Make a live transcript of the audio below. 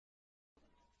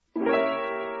Hello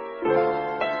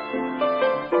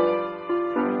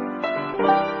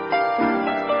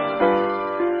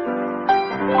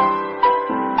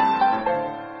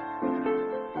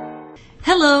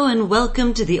and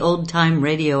welcome to the Old Time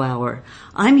Radio Hour.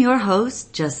 I'm your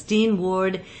host, Justine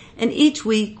Ward, and each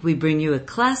week we bring you a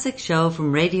classic show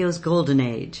from radio's golden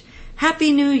age.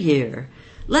 Happy New Year!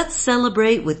 Let's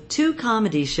celebrate with two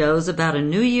comedy shows about a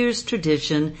New Year's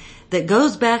tradition that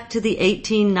goes back to the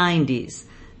 1890s,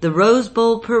 the Rose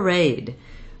Bowl Parade.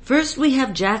 First we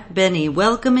have Jack Benny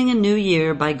welcoming a new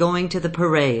year by going to the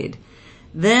parade.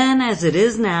 Then, as it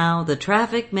is now, the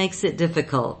traffic makes it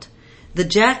difficult. The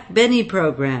Jack Benny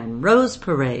Program, Rose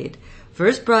Parade,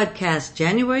 first broadcast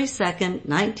January 2nd,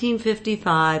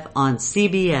 1955 on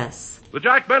CBS. The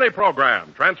Jack Benny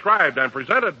Program, transcribed and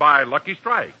presented by Lucky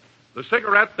Strike, the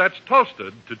cigarette that's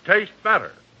toasted to taste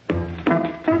better.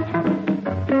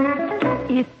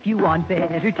 If you want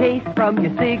better taste from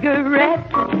your cigarette,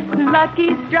 Lucky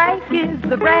Strike is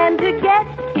the brand to get.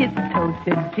 It's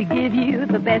toasted to give you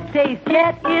the best taste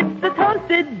yet. It's the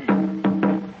toasted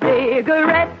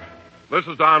cigarette. This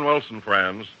is Don Wilson,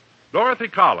 friends. Dorothy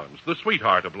Collins, the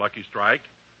sweetheart of Lucky Strike,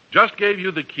 just gave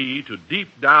you the key to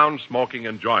deep-down smoking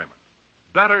enjoyment.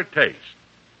 Better taste.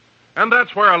 And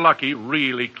that's where a Lucky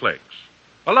really clicks.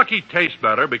 A Lucky tastes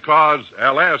better because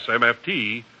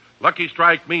LSMFT, Lucky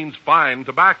Strike means fine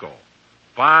tobacco.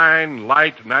 Fine,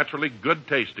 light, naturally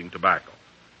good-tasting tobacco.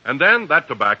 And then that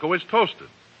tobacco is toasted.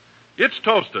 It's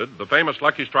toasted, the famous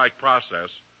Lucky Strike process,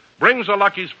 brings a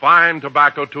Lucky's fine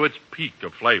tobacco to its peak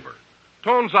of flavor.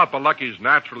 Tones up a Lucky's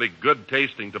naturally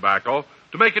good-tasting tobacco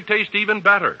to make it taste even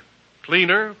better.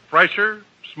 Cleaner, fresher,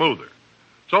 smoother.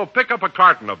 So pick up a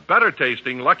carton of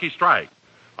better-tasting Lucky Strike.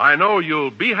 I know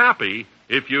you'll be happy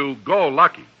if you go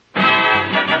Lucky. Hey,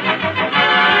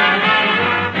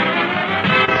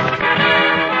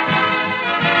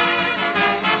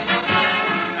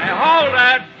 hold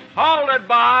it! Hold it,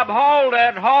 Bob! Hold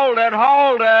it! Hold it!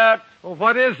 Hold it! Well,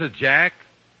 what is it, Jack?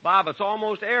 Bob, it's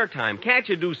almost airtime. Can't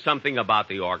you do something about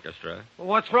the orchestra? Well,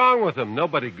 what's wrong with them?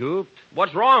 Nobody gooped.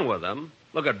 What's wrong with them?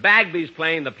 Look at Bagby's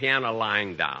playing the piano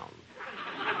lying down.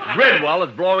 Gridwell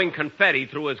is blowing confetti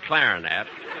through his clarinet.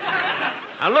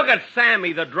 And look at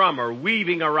Sammy, the drummer,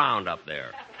 weaving around up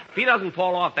there. If he doesn't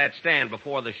fall off that stand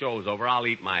before the show's over, I'll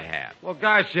eat my hat. Well,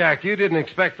 gosh, Jack, you didn't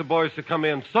expect the boys to come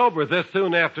in sober this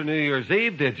soon after New Year's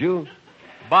Eve, did you?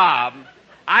 Bob,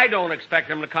 I don't expect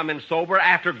them to come in sober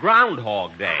after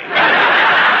Groundhog Day.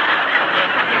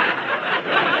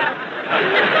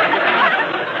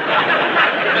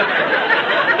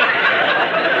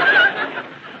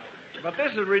 But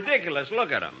this is ridiculous.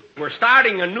 Look at them. We're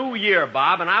starting a new year,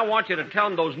 Bob, and I want you to tell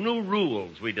them those new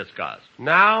rules we discussed.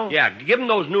 Now? Yeah, give them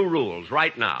those new rules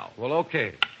right now. Well,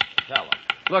 okay. Tell them.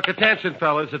 Look, attention,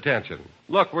 fellas, attention.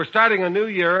 Look, we're starting a new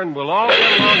year, and we'll all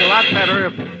get along a lot better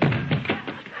if...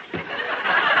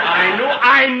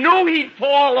 I knew he'd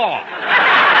fall off.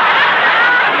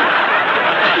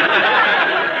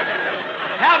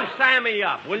 Help Sammy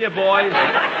up, will you, boys?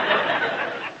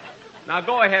 Now,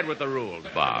 go ahead with the rules,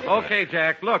 Bob. Okay,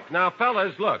 Jack. Look, now,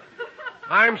 fellas, look.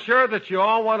 I'm sure that you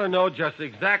all want to know just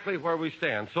exactly where we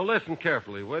stand, so listen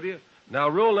carefully, will you? Now,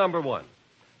 rule number 1.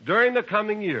 During the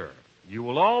coming year, you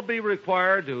will all be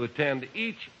required to attend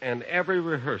each and every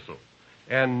rehearsal,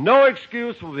 and no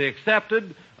excuse will be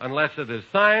accepted unless it is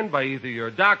signed by either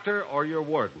your doctor or your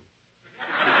warden.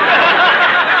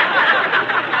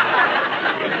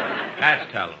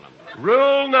 That's telling them.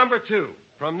 Rule number 2.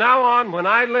 From now on, when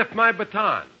I lift my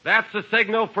baton, that's the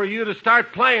signal for you to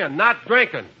start playing, not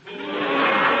drinking.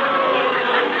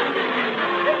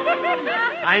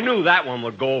 I knew that one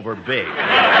would go over big.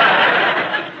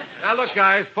 Now, look,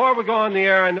 guys, before we go on the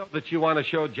air, I know that you want to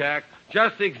show Jack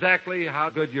just exactly how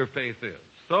good your faith is.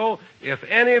 So, if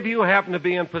any of you happen to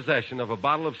be in possession of a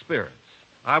bottle of spirits,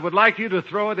 I would like you to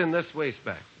throw it in this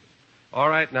wastebasket. All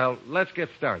right, now, let's get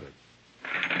started.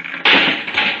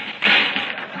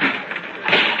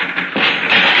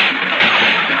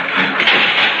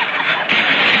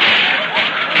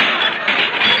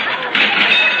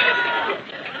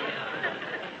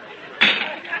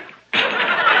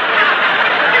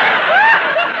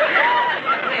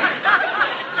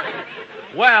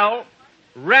 Well,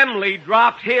 Remley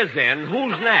dropped his in.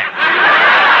 Who's next?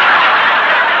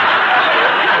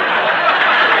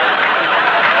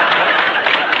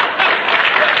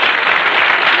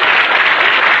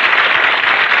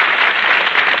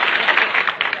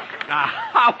 Now,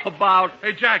 how about...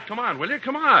 Hey, Jack, come on, will you?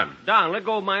 Come on. Don, let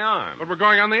go of my arm. But we're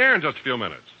going on the air in just a few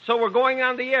minutes. So we're going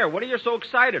on the air. What are you so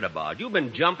excited about? You've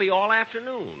been jumpy all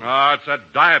afternoon. Oh, it's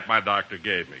that diet my doctor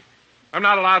gave me. I'm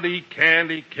not allowed to eat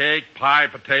candy, cake, pie,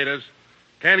 potatoes.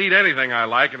 Can't eat anything I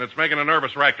like, and it's making a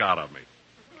nervous wreck out of me.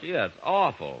 Gee, that's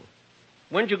awful.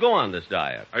 When'd you go on this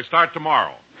diet? I start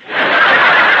tomorrow.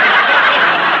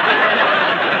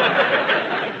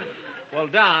 Well,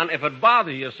 Don, if it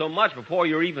bothers you so much before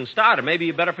you're even started, maybe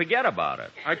you better forget about it.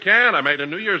 I can't. I made a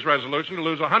New Year's resolution to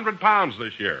lose 100 pounds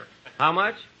this year. How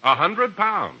much? 100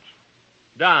 pounds.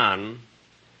 Don,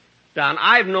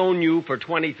 I've known you for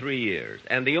 23 years,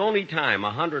 and the only time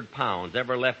 100 pounds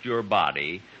ever left your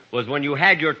body was when you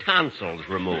had your tonsils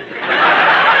removed.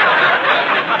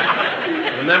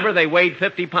 Remember, they weighed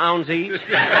 50 pounds each?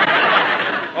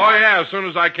 Oh, yeah, as soon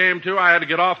as I came to, I had to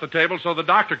get off the table so the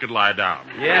doctor could lie down.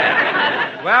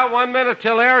 Yeah. Well, 1 minute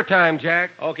till airtime,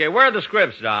 Jack. Okay, where are the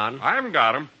scripts, Don? I haven't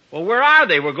got them. Well, where are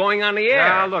they? We're going on the air.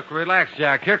 Now, look, relax,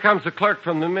 Jack. Here comes the clerk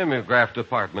from the mimeograph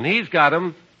department. He's got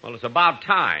 'em. Well, it's about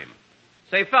time.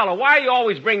 Say, fella, why are you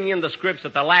always bringing in the scripts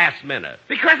at the last minute?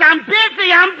 Because I'm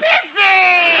busy!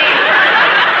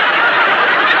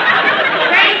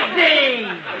 Busy!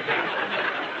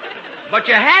 But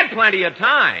you had plenty of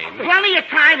time. Plenty of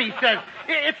time, he says.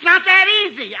 It's not that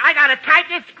easy. I gotta type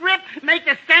the script, make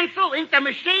the stencil, ink the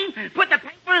machine, put the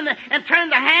paper in and turn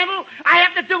the handle. I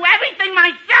have to do everything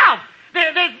myself.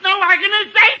 There's no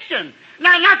organization.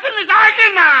 Now, nothing is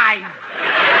organized.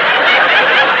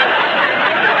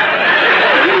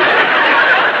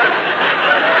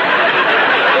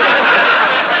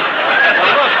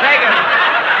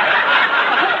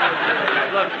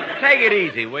 Take it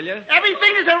easy, will you?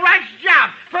 Everything is a rush job.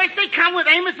 First they come with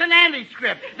Amos and Andy's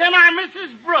script, then our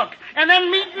Mrs. Brooke, and then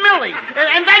meet Millie,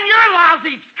 and then your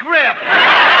lousy script.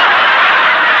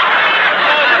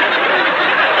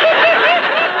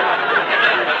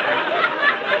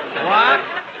 What?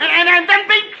 And then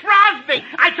Bing Crosby.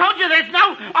 I told you there's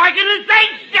no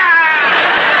organization.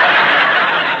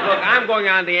 Look, I'm going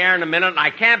on the air in a minute, and I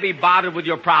can't be bothered with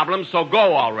your problems, so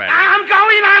go already. I'm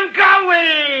going.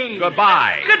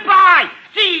 Goodbye. Goodbye.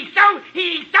 Gee,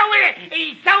 he's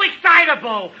so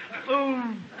excitable.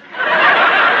 Ooh.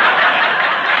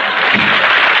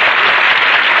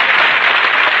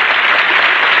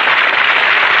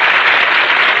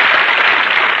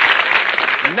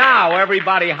 Now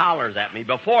everybody hollers at me.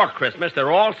 Before Christmas,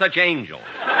 they're all such angels.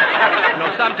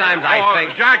 Sometimes I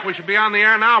think... Jack, we should be on the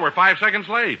air now. We're 5 seconds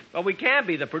late. Well, we can't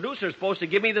be. The producer's supposed to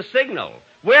give me the signal.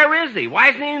 Where is he? Why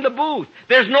isn't he in the booth?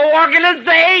 There's no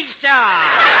organization!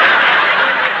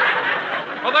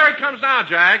 Well, there he comes now,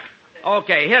 Jack.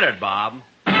 Okay, hit it, Bob.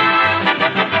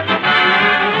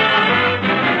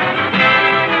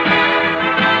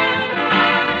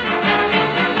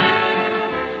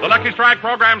 The Lucky Strike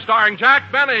program starring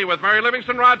Jack Benny with Mary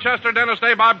Livingston, Rochester, Dennis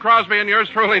Day, Bob Crosby, and yours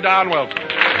truly, Don Wilson.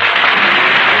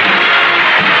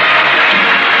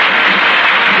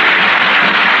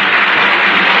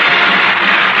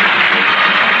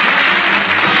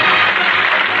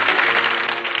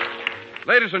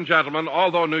 Ladies and gentlemen,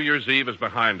 although New Year's Eve is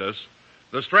behind us,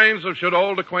 the strains of Should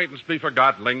Old Acquaintance Be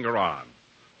Forgot linger on.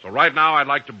 So right now I'd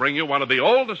like to bring you one of the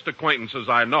oldest acquaintances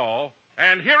I know,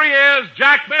 and here he is,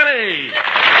 Jack Benny.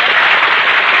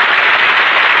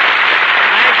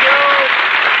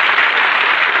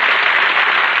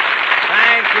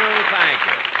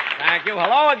 Thank you.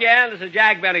 Hello again. This is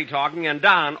Jack Benny talking. And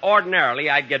Don, ordinarily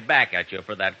I'd get back at you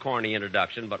for that corny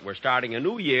introduction, but we're starting a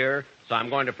new year, so I'm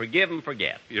going to forgive and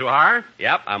forget. You are?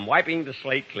 Yep, I'm wiping the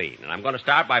slate clean. And I'm going to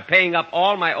start by paying up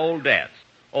all my old debts.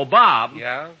 Oh, Bob.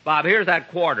 Yeah? Bob, here's that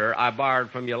quarter I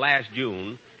borrowed from you last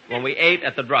June when we ate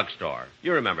at the drugstore.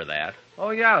 You remember that. Oh,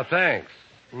 yeah, thanks.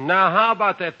 Now, how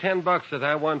about that $10 that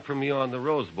I won from you on the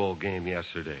Rose Bowl game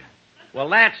yesterday? Well,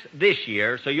 that's this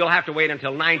year, so you'll have to wait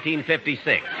until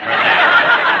 1956 for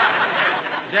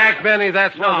that. Jack Benny,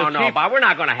 that's one of the cheap... Bob, we're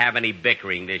not going to have any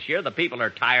bickering this year. The people are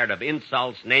tired of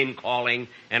insults, name-calling,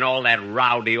 and all that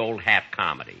rowdy old hat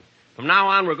comedy. From now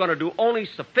on, we're going to do only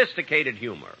sophisticated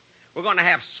humor. We're going to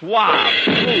have suave,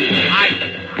 smooth,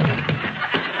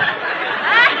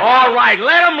 All right,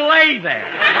 let them lay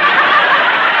there.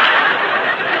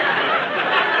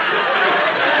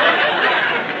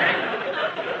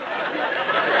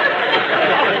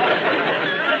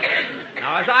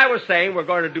 As I was saying, we're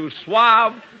going to do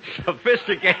suave,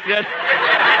 sophisticated,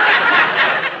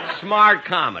 smart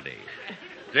comedy.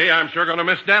 Gee, I'm sure going to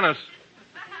miss Dennis.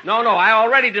 No, I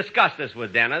already discussed this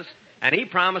with Dennis, and he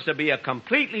promised to be a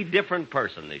completely different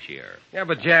person this year. Yeah,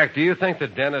 but Jack, do you think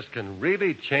that Dennis can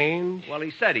really change? Well,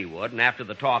 he said he would, and after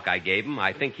the talk I gave him,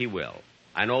 I think he will.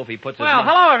 I know if he puts his... Well,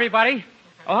 hello, everybody.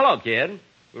 Oh, hello, kid.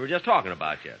 We were just talking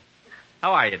about you.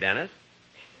 How are you, Dennis?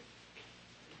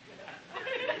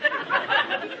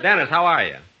 Dennis, how are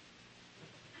you?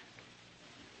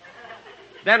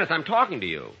 Dennis, I'm talking to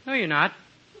you. No, you're not.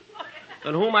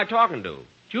 Then who am I talking to?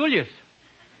 Julius.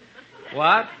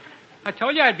 What? I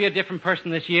told you I'd be a different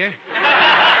person this year.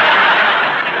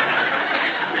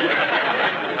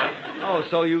 Oh,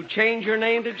 so you changed your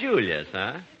name to Julius,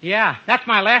 huh? Yeah, that's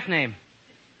my last name.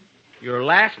 Your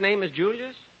last name is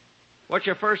Julius? What's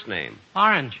your first name?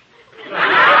 Orange. Cut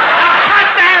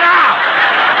that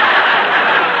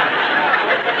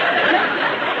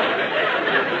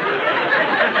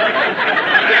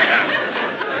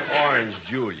Orange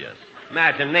Julius.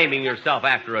 Imagine naming yourself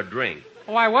after a drink.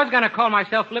 Oh, I was going to call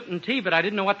myself Lipton Tea, but I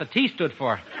didn't know what the T stood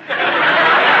for.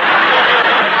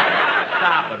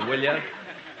 Stop it, will you?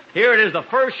 Here it is, the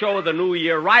first show of the new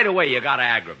year. Right away, you got to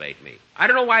aggravate me. I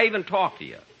don't know why I even talk to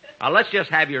you. Now, let's just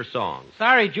have your songs.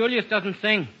 Sorry, Julius doesn't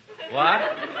sing. What?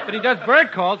 But he does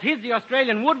bird calls. He's the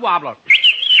Australian wood wobbler.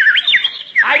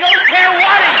 I don't care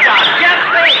what he does. Just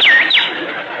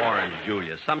sing. Orange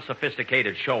Julius, some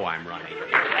sophisticated show I'm running.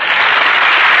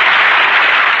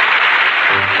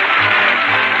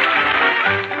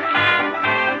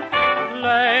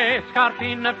 Le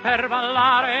scarpine per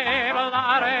ballare,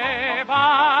 ballare,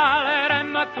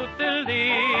 balleremmo tutto il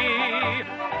dì.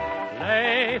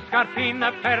 Le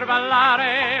scarpine per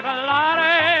ballare,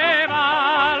 ballare,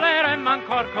 balleremmo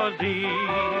ancor così.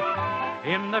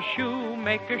 In the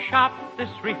shoemaker's shop, this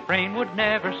refrain would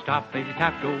never stop as he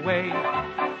tapped away,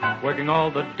 working all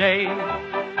the day.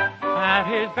 At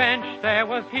his bench there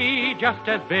was he, just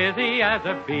as busy as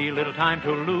a bee, little time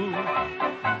to lose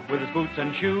with his boots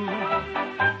and shoes.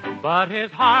 But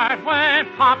his heart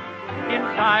went pop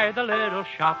inside the little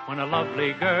shop when a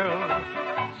lovely girl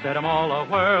set him all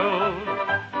a-whirl.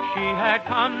 She had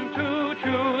come to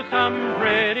choose some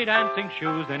pretty dancing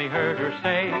shoes, and he heard her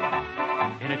say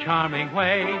in a charming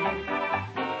way,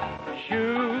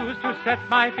 shoes to set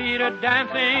my feet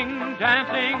a-dancing,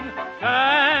 dancing,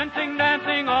 dancing,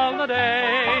 dancing all the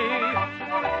day.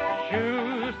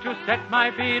 Shoes to set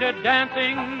my feet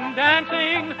a-dancing,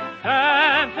 dancing,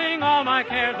 dancing all my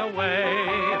cares away.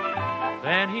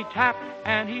 Then he tapped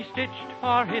and he stitched,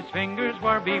 for his fingers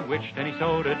were bewitched, and he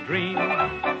sewed a dream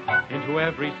into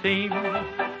every seam,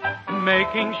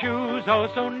 making shoes oh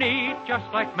so neat, just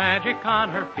like magic on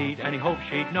her feet, and he hoped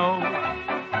she'd know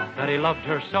that he loved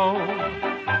her so.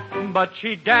 But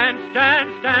she danced,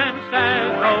 danced, danced,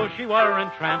 as though she were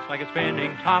entranced, like a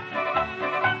spinning top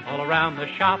all around the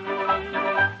shop.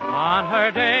 On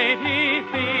her dainty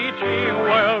feet she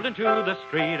whirled into the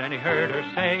street, and he heard her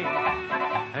say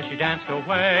as she danced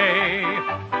away,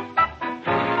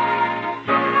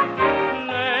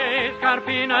 le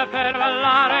scarpine per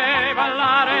ballare,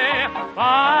 ballare,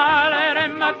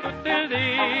 balleremmo tutto il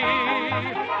dì.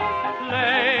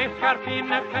 Le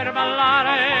scarpine per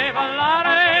ballare,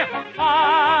 ballare,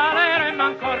 balleremmo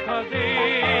ancor così.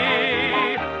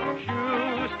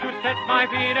 Shoes to set my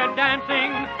feet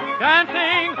a-dancing,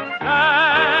 dancing,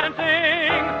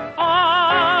 dancing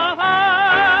all the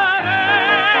day.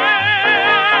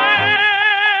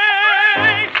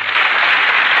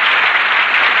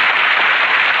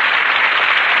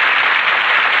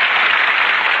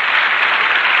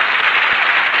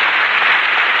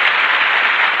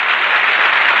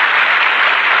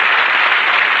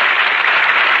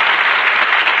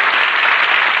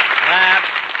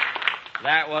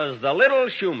 That was The Little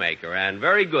Shoemaker, and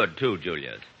very good, too,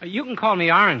 Julius. You can call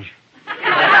me Orange.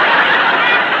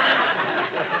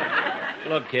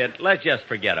 Look, kid, let's just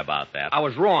forget about that. I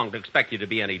was wrong to expect you to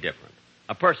be any different.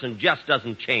 A person just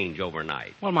doesn't change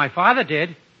overnight. Well, my father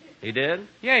did. He did?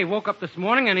 Yeah, he woke up this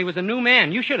morning and he was a new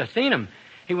man. You should have seen him.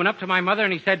 He went up to my mother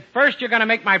and he said, first you're going to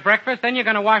make my breakfast, then you're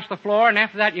going to wash the floor, and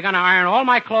after that you're going to iron all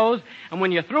my clothes, and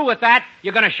when you're through with that,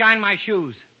 you're going to shine my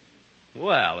shoes.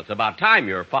 Well, it's about time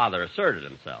your father asserted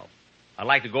himself. I'd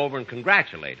like to go over and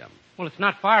congratulate him. Well, it's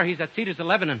not far. He's at Cedars of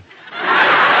Lebanon.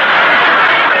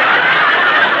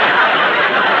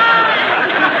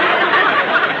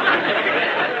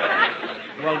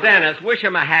 Well, Dennis, wish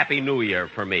him a happy New Year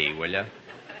for me, will you?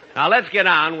 Now, let's get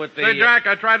on with the... Say, Jack,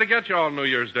 I tried to get you on New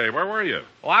Year's Day. Where were you?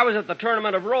 Oh, I was at the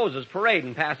Tournament of Roses parade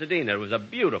in Pasadena. It was a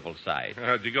beautiful sight.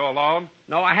 Did you go alone?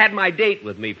 No, I had my date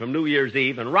with me from New Year's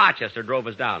Eve, and Rochester drove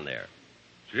us down there.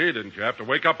 Gee, didn't you have to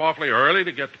wake up awfully early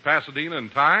to get to Pasadena in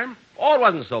time? Oh, it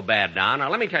wasn't so bad, Don. Now,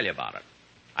 let me tell you about it.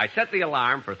 I set the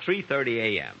alarm for 3:30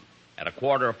 a.m. At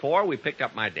 4:15, we picked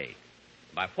up my date.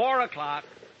 By 4 o'clock,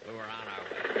 we were on our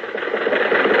way.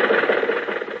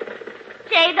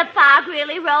 Say, the fog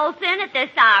really rolls in at this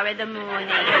hour of the morning.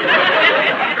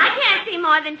 I can't see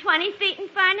more than 20 feet in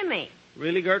front of me.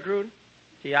 Really, Gertrude?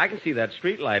 Gee, I can see that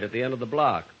street light at the end of the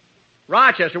block.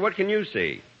 Rochester, what can you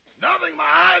see? Nothing. My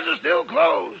eyes are still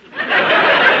closed.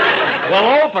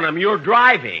 Well, open them. You're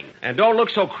driving. And don't look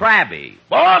so crabby.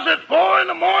 Boss, at 4 in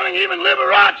the morning, even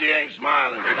Liberace ain't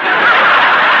smiling.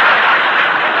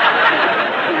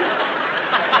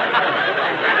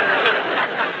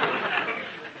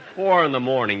 4 in the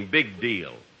morning, big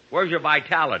deal. Where's your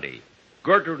vitality?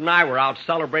 Gertrude and I were out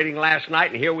celebrating last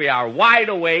night, and here we are, wide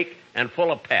awake and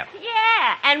full of pep.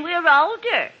 Yeah, and we're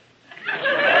older.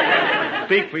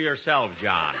 Speak for yourself,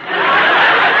 John.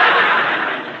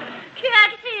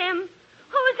 Get him.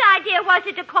 Whose idea was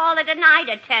it to call it a night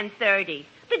at 10:30?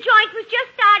 The joint was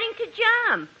just starting to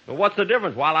jump. Well, what's the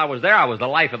difference? While I was there, I was the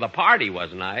life of the party,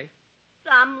 wasn't I?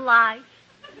 Some life.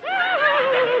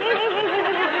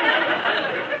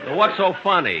 Well, what's so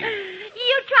funny?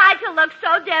 You tried to look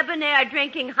so debonair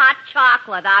drinking hot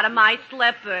chocolate out of my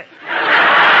slipper.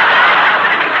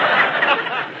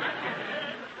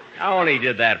 I only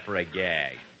did that for a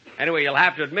gag. Anyway, you'll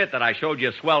have to admit that I showed you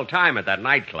a swell time at that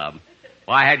nightclub.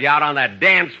 Well, I had you out on that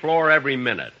dance floor every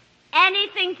minute.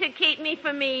 Anything to keep me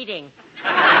from eating.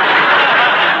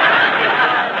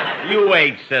 You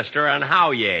ate, sister, and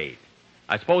how you ate.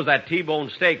 I suppose that T-bone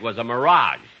steak was a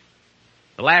mirage.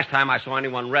 The last time I saw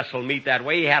anyone wrestle meat that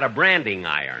way, he had a branding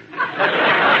iron.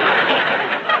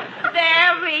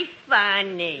 Very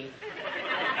funny.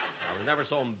 I was never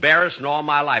so embarrassed in all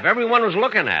my life. Everyone was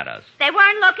looking at us. They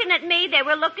weren't looking at me. They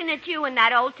were looking at you in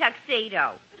that old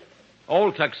tuxedo.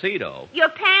 Old tuxedo? Your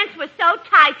pants were so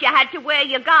tight you had to wear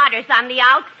your garters on the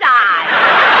outside.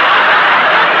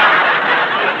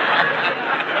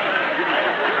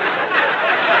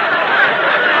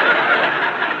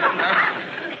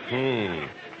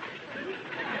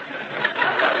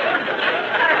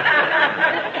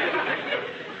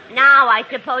 Now I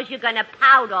suppose you're going to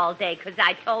pout all day because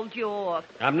I told you off.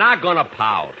 I'm not going to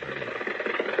pout.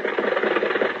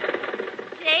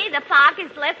 See, the fog is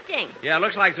lifting. Yeah, it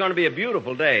looks like it's going to be a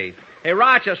beautiful day. Hey,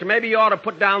 Rochester, maybe you ought to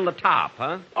put down the top,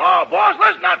 huh? Oh, boss,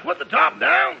 let's not put the top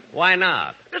down. Why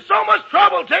not? There's so much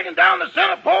trouble taking down the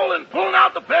center pole and pulling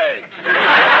out the peg.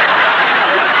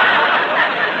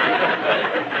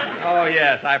 Oh,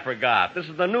 yes, I forgot. This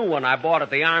is the new one I bought at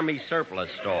the Army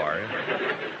surplus store.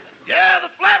 Yeah, the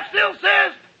flap still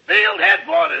says Field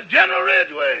Headquarters, General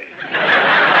Ridgway.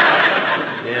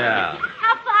 Yeah.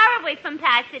 How far are we from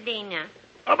Pasadena?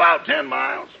 About 10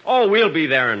 miles. Oh, we'll be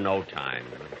there in no time.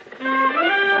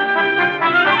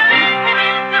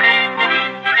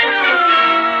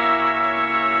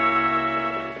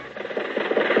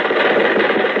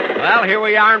 Well, here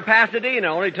we are in Pasadena.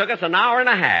 Only took us an hour and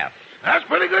a half. That's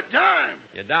pretty good time.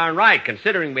 You're darn right,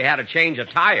 considering we had to change a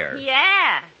tire.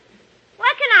 Yeah.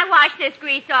 Where can I wash this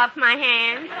grease off my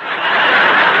hands?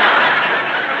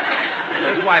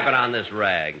 Let's wipe it on this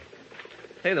rag.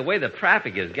 Say, the way the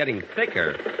traffic is getting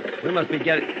thicker, we must be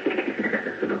getting...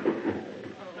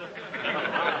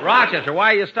 Rochester,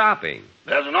 why are you stopping?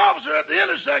 There's an officer at the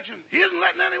intersection. He isn't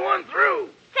letting anyone through.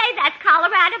 Say, that's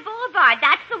Colorado Boulevard.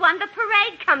 That's the one the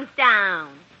parade comes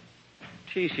down.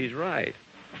 Gee, she's right.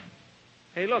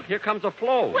 Hey, look, here comes a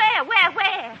float. Where?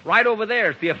 Right over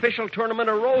there. It's the official Tournament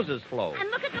of Roses float. And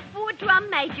look at the 4 drum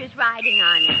majors riding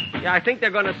on it. Yeah, I think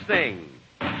they're going to sing.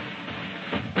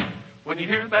 When you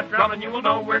hear that drumming, you will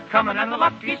know we're coming, and the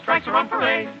Lucky Strikes are on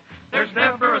parade. There's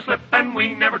never a slip, and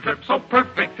we never trip, so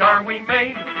perfect are we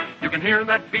made. You can hear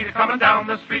that beat coming down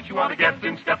the street. You want to get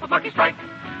in step with Lucky Strike.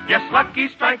 Yes, Lucky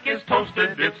Strike is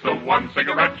toasted. It's the one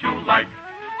cigarette you like.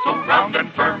 So round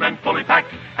and firm and fully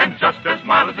packed, and just as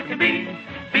mild as it can be.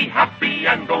 Be happy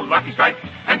and go Lucky Strike,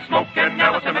 and smoke an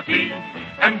L.S.M.T.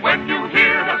 And when you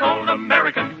hear those old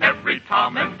Americans, every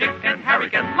Tom and Dick and Harry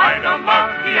can light a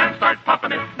Lucky and start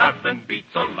popping it. Nothing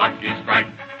beats a Lucky Strike.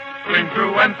 Clean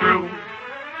through and through,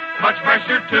 much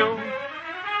fresher too.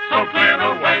 So clear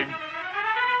the way,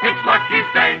 it's Lucky's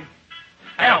day.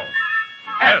 L.S.M.F.T.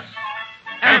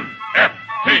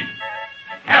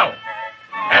 L.S.M.F.T.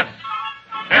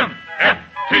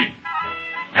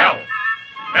 L.S.M.F.T.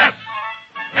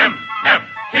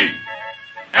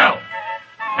 L.S.M.F.T.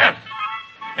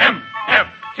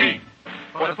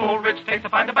 For the full rich taste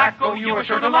of fine tobacco you are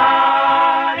sure to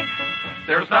like.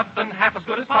 There's nothing half as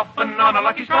good as puffin' on a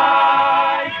Lucky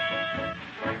Strike.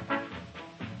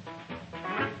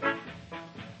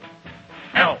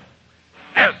 L.S.M.F.T.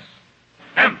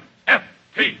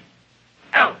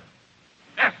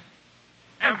 L.S.M.F.T.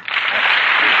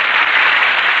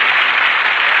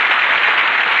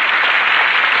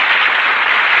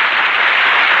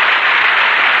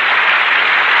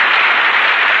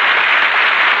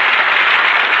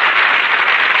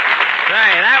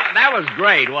 That was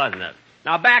great, wasn't it?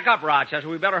 Now back up, Rochester.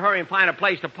 We better hurry and find a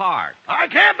place to park. I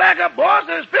can't back up, boss.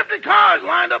 There's 50 cars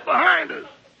lined up behind us.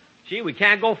 Gee, we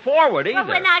can't go forward either. Well,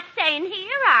 we're not staying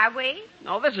here, are we?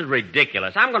 No, this is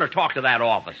ridiculous. I'm going to talk to that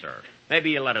officer.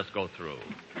 Maybe he'll let us go through.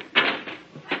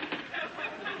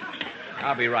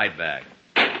 I'll be right back.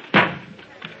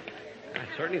 It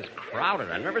certainly is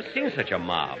crowded. I've never seen such a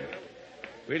mob.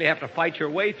 Really have to fight your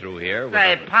way through here.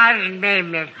 Say, pardon me,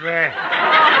 mister.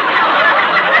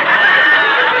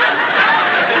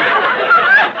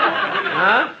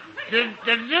 Huh?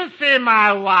 Did you see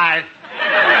my wife?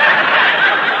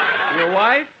 Your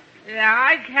wife? Yeah,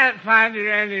 I can't find her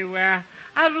anywhere.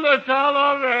 I've looked all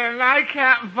over and I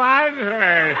can't find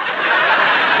her.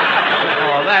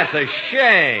 Oh, that's a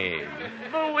shame.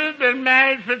 But we've been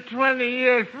married for 20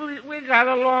 years. We got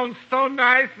along so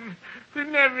nice. We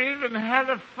never even had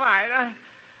a fight.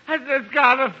 I just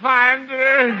gotta find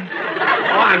her.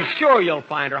 Oh, I'm sure you'll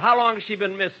find her. How long has she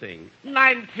been missing?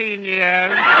 19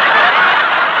 years.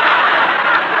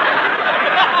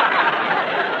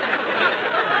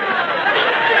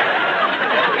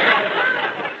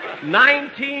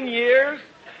 19 years?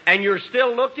 And you're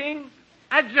still looking?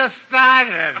 I just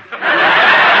started.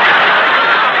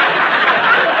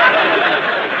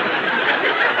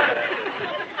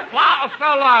 Well,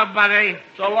 so long, buddy.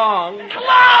 So long. Chloe!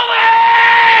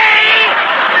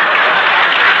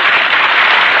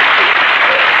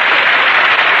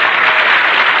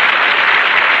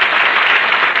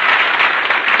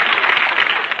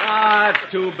 Ah,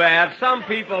 it's too bad. Some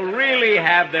people really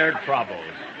have their troubles.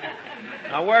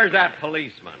 Now, where's that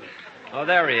policeman? Oh,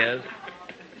 there he is.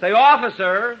 Say,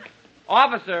 officer.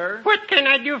 Officer. What can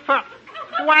I do for...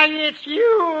 Why, it's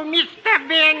you, Mr.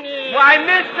 Benny. Why,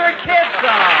 Mr.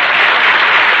 Kitzel.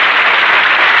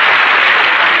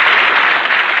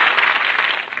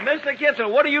 Mr. Kitzel,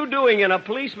 what are you doing in a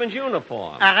policeman's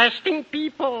uniform? Arresting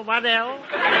people. What else?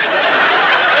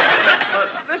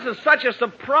 This is such a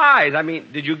surprise. I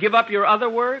mean, did you give up your other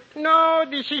work? No,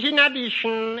 this is in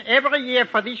addition. Every year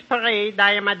for this parade,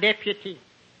 I am a deputy.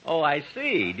 Oh, I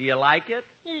see. Do you like it?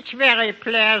 It's very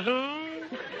pleasant.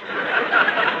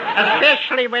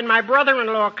 Especially when my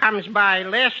brother-in-law comes by.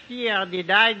 Last year, did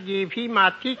I give him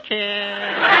a ticket?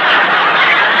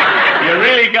 You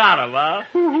really got him, huh?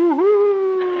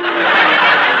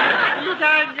 Did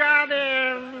I got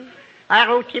him? I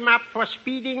wrote him up for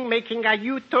speeding, making a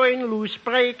U-turn, loose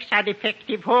brakes, a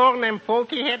defective horn, and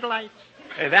faulty headlights.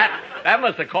 Hey, that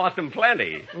must have cost him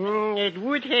plenty. It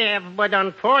would have, but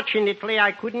unfortunately,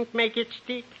 I couldn't make it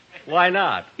stick. Why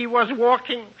not? He was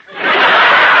walking.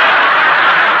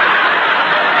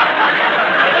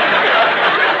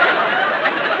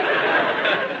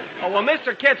 Oh, well,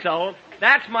 Mr. Kitzel,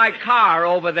 that's my car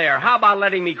over there. How about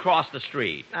letting me cross the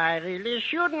street? I really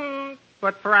shouldn't,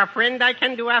 but for a friend, I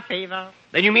can do a favor.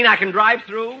 Then you mean I can drive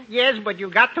through? Yes, but you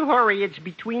got to hurry. It's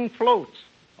between floats.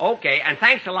 Okay, and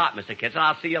thanks a lot, Mr. Kitzel.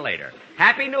 I'll see you later.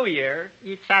 Happy New Year.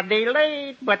 It's a day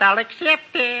late, but I'll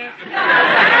accept it.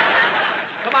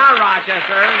 Come on,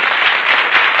 Rochester.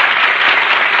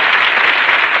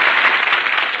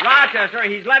 Rochester,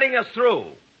 he's letting us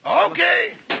through.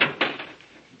 Okay.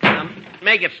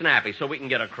 Make it snappy so we can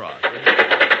get across.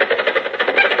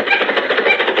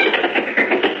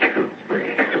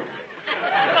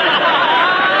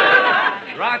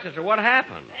 Rochester, what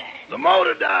happened? The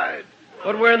motor died.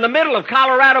 But we're in the middle of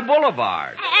Colorado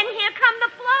Boulevard. And here come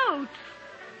the floats.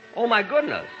 Oh, my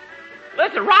goodness.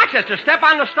 Listen, Rochester, step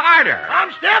on the starter.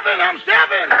 I'm stepping.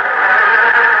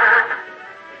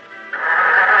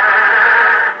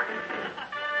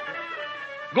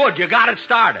 Good, you got it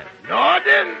started. No, I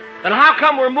didn't. Then how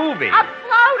come we're moving? A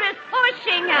float is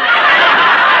pushing us.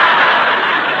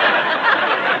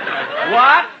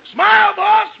 What? Smile,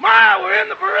 boss, smile. We're in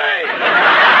the parade.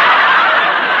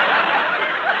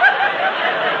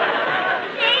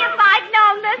 Gee, if I'd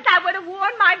known this, I would have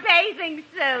worn my bathing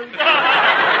suit.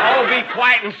 Oh, be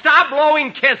quiet and stop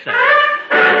blowing kisses.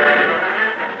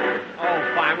 Oh,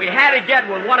 fine. We had to get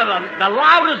with one of the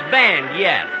loudest band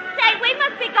yet. Say, we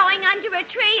must be going under a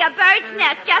tree. A bird's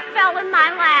nest just fell in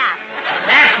my lap.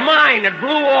 That's mine. It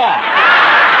blew off.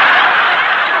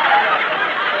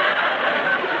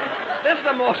 This is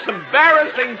the most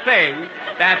embarrassing thing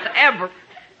that's ever...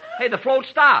 Hey, the float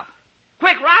stopped.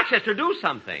 Quick, Rochester, do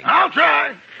something. I'll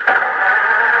try.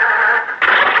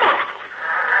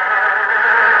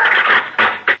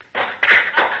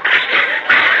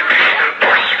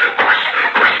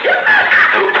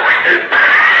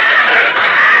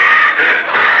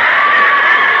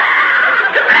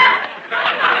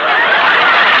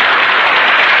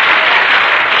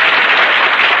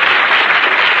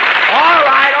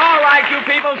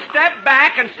 Step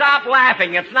back and stop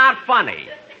laughing. It's not funny.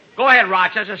 Go ahead,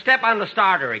 Rochester. Step on the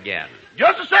starter again.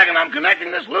 Just a second. I'm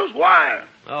connecting this loose wire.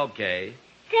 Okay.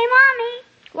 Say, Mommy,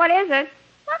 What is it?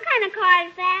 what kind of car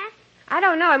is that? I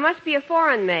don't know. It must be a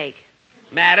foreign make.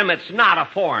 Madam, it's not a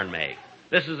foreign make.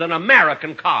 This is an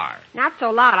American car. Not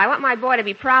so loud. I want my boy to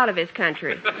be proud of his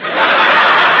country.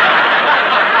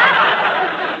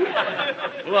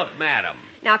 Look, madam.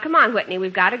 Now, come on, Whitney.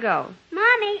 We've got to go.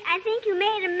 Mommy, I think you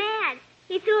made him mad.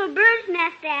 He threw a bird's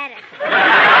nest at us.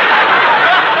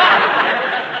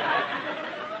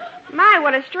 My,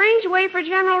 what a strange way for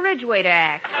General Ridgway to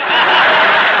act.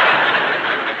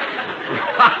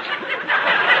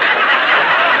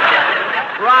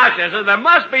 Rochester, there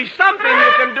must be something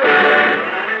you can do.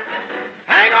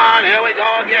 Hang on, here we go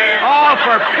again. Oh,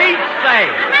 for Pete's sake.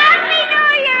 Happy New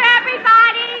Year,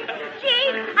 everybody!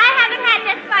 Gee, I haven't had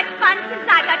this much fun since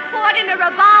I got caught in a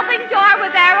revolving door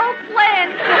with Errol Flynn.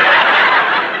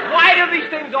 Why do these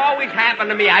things always happen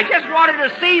to me? I just wanted to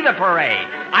see the parade.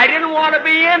 I didn't want to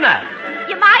be in it.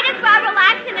 You might as well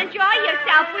relax and enjoy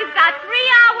yourself. We've got 3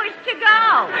 hours to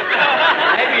go.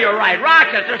 Maybe you're right.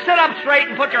 Rochester, sit up straight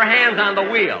and put your hands on the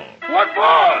wheel. What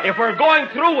for? If we're going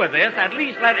through with this, at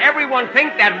least let everyone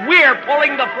think that we're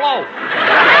pulling the float.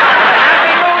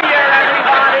 Happy New Year,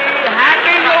 everybody.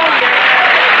 Happy New Year.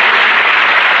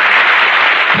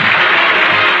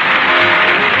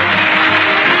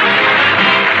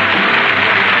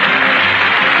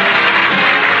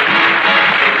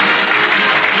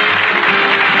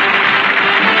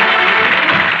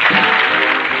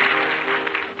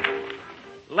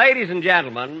 Ladies and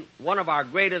gentlemen, one of our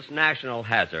greatest national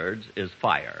hazards is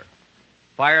fire.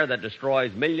 Fire that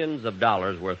destroys millions of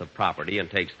dollars worth of property and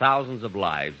takes thousands of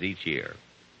lives each year.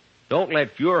 Don't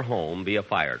let your home be a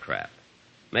fire trap.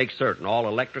 Make certain all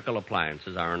electrical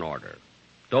appliances are in order.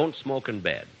 Don't smoke in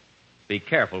bed. Be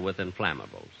careful with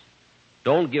inflammables.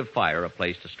 Don't give fire a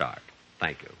place to start.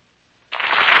 Thank you.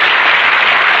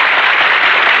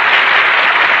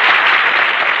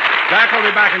 Jack will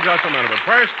be back in just a minute, but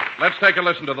first, let's take a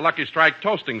listen to the Lucky Strike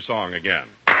toasting song again.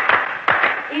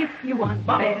 If you want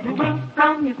better taste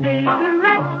from your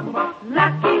cigarette,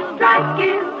 Lucky Strike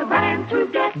is the brand to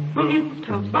get. It's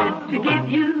toasted to give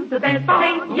you the best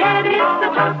taste, yet it's the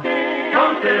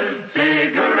toasted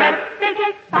cigarette. They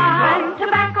take fine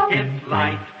tobacco. It's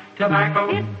light tobacco.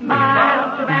 It's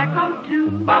mild tobacco,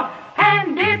 too.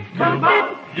 And it's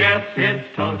toasted. Yes,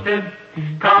 it's toasted.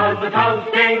 'Cause the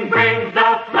toasting brings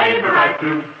the flavor right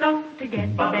through. So to get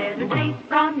a better taste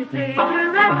from your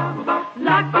cigarette,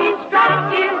 Lucky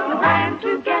Strike is the brand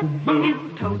to get.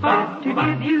 It's toasted to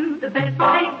give you the best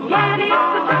taste, yet it's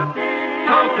the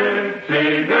toasted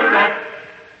cigarette.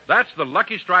 That's the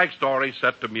Lucky Strike story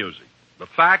set to music. The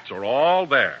facts are all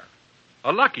there.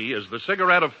 A Lucky is the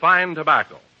cigarette of fine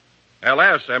tobacco.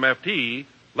 LSMFT,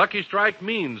 Lucky Strike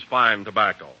means fine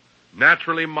tobacco.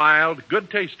 Naturally mild,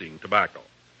 good-tasting tobacco.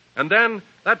 And then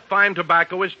that fine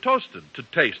tobacco is toasted to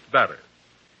taste better.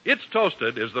 It's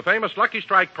toasted is the famous Lucky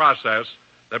Strike process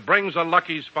that brings a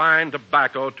Lucky's fine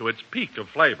tobacco to its peak of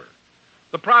flavor.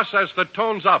 The process that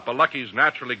tones up a Lucky's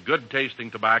naturally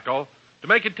good-tasting tobacco to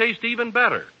make it taste even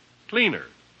better, cleaner,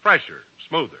 fresher,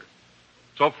 smoother.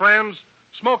 So, friends,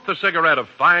 smoke the cigarette of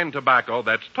fine tobacco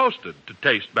that's toasted to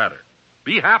taste better.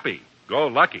 Be happy. Go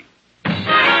Lucky.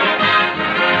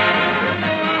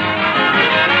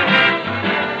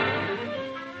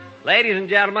 Ladies and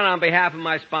gentlemen, on behalf of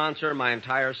my sponsor and my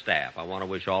entire staff, I want to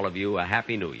wish all of you a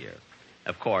Happy New Year.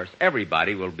 Of course,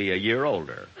 everybody will be a year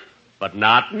older, but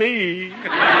not me.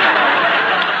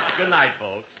 Good night,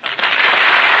 folks.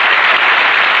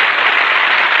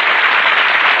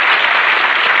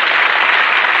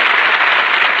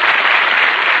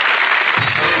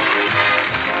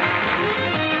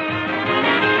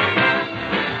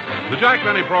 The Jack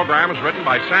Benny program is written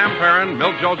by Sam Perrin,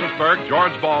 Milt Josephsberg,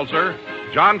 George Balzer,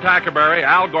 John Tackerberry,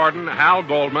 Al Gordon, Hal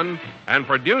Goldman, and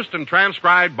produced and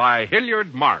transcribed by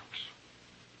Hilliard Marks.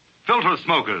 Filter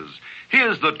smokers,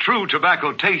 here's the true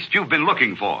tobacco taste you've been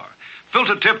looking for.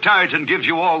 Filter Tip Tarleton gives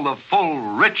you all the full,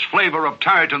 rich flavor of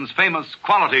Tarleton's famous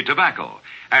quality tobacco,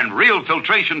 and real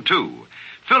filtration, too.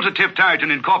 Filter Tip Tarleton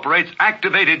incorporates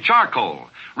activated charcoal,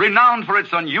 renowned for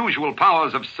its unusual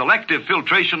powers of selective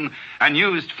filtration and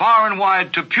used far and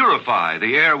wide to purify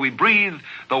the air we breathe,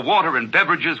 the water and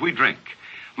beverages we drink.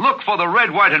 Look for the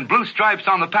red, white, and blue stripes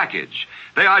on the package.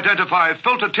 They identify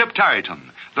Filter Tip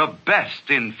Tarleton, the best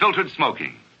in filtered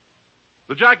smoking.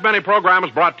 The Jack Benny program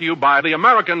is brought to you by the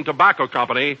American Tobacco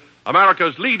Company,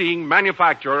 America's leading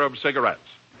manufacturer of cigarettes.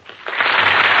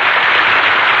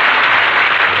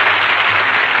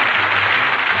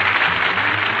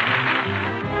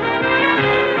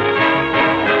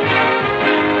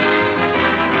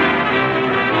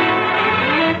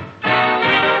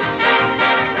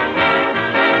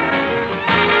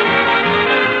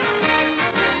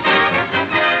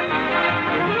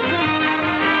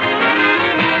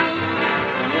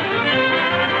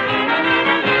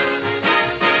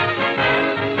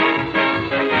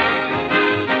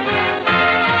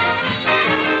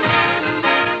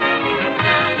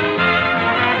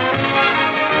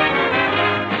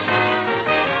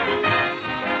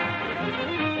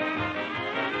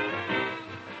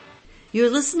 You're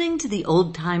listening to the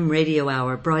Old Time Radio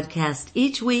Hour, broadcast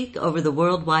each week over the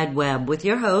World Wide Web with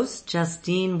your host,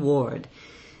 Justine Ward.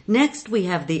 Next, we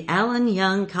have the Alan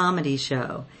Young Comedy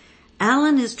Show.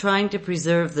 Alan is trying to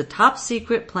preserve the top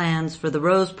secret plans for the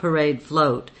Rose Parade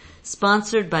float,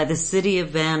 sponsored by the city of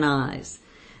Van Nuys.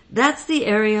 That's the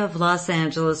area of Los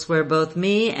Angeles where both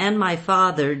me and my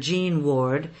father, Gene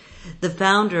Ward, the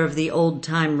founder of the Old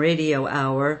Time Radio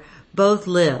Hour, both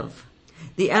live.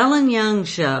 The Alan Young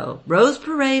Show, Rose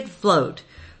Parade Float,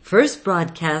 first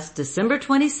broadcast December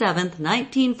 27th,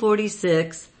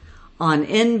 1946 on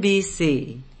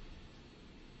NBC.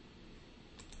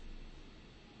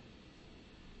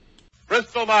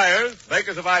 Bristol Myers,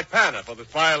 makers of Ipana for the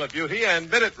smile of beauty, and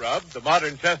Minute Rub, the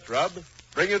modern chest rub,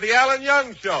 bring you the Alan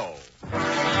Young Show.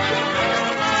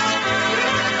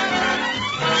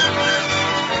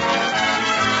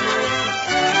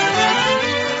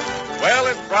 Well,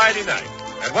 it's Friday night,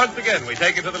 and once again we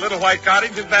take you to the little white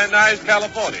cottage in Van Nuys,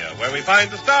 California, where we find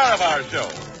the star of our show,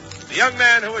 the young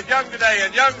man who is young today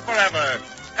and young forever,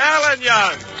 Alan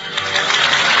Young.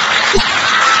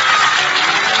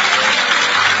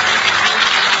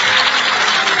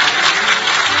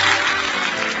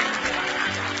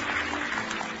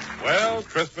 Well,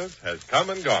 Christmas has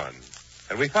come and gone,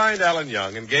 and we find Alan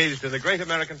Young engaged in the great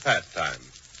American pastime.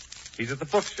 He's at the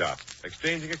bookshop,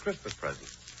 exchanging a Christmas present.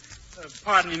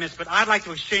 Pardon me, miss, but I'd like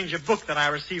to exchange a book that I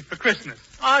received for Christmas.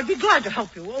 I'd be glad to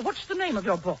help you. What's the name of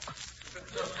your book?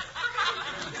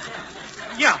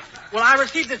 Yeah. Well, I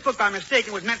received this book by mistake.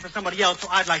 It was meant for somebody else, so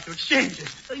I'd like to exchange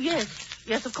it.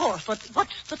 Yes, of course. But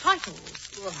what's the title?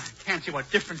 Well, I can't see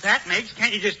what difference that makes.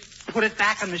 Can't you just put it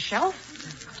back on the shelf?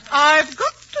 I've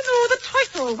got to know the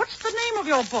title. What's the name of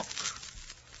your book?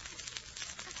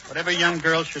 Whatever young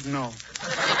girl should know.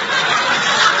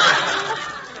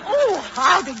 Oh,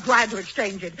 I'll be glad to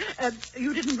exchange it.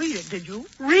 You didn't read it, did you?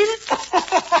 Read it?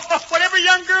 Whatever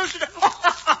young girl should know.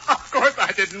 Of course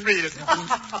I didn't read it.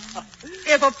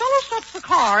 If a fellow stops the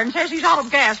car and says he's out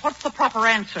of gas, what's the proper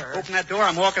answer? Open that door,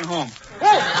 I'm walking home.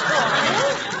 Oh!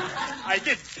 I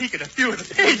did peek at a few of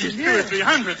the pages, 200 or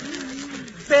 300.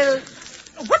 Well,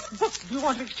 what book do you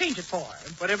want to exchange it for?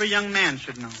 Whatever young man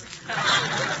should know.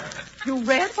 You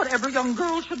read what every young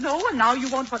girl should know, and now you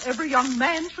want what every young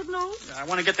man should know? I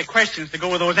want to get the questions to go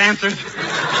with those answers.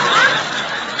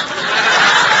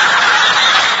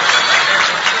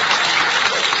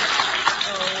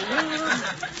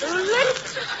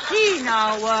 Let's see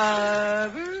now.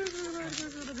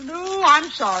 No, I'm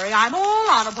sorry. I'm all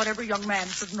out of what every young man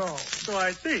should know. So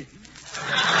I see.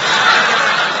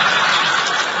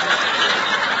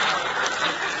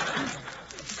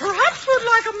 Perhaps you'd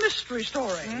like a mystery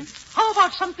story. How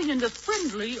about something in the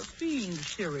Friendly Fiend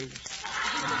series?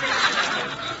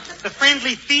 The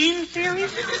Friendly Fiend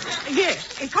series?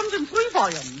 Yes, it comes in 3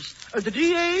 volumes. The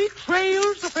DA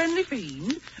trails the Friendly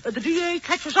Fiend, the DA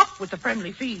catches up with the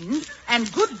Friendly Fiend,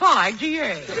 and goodbye,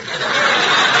 DA.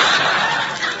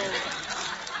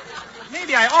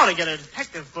 Maybe I ought to get a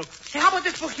detective book. Hey, how about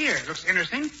this book here? It looks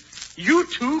interesting. You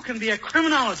too can be a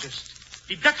criminologist.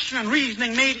 Deduction and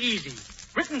reasoning made easy.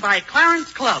 Written by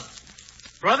Clarence Clubb,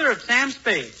 brother of Sam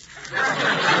Spade.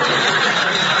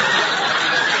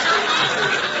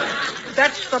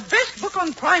 That's the best book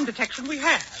on crime detection we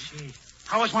have. Gee,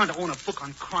 I always wanted to own a book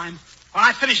on crime. When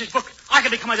I finish this book, I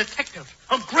can become a detective.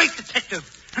 A great detective.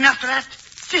 And after that,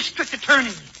 district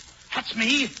attorney. That's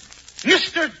me.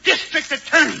 Mr. District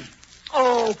Attorney.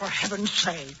 Oh, for heaven's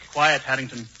sake. Quiet,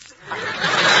 Haddington.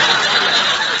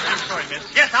 I'm sorry,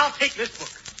 miss. Yes, I'll take this book.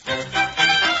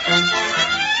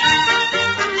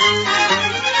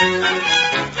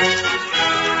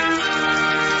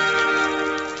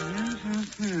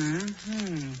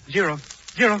 0.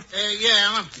 Yeah.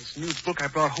 This new book I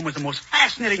brought home is the most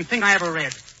fascinating thing I ever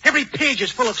read. Every page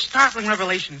is full of startling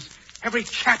revelations. Every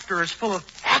chapter is full of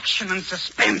action and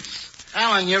suspense.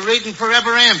 Alan, you're reading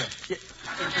Forever Amber. Yeah.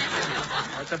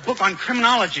 It's a book on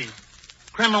criminology.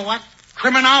 Criminal what?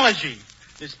 Criminology.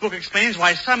 This book explains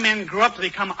why some men grew up to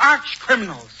become arch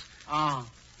criminals. Oh.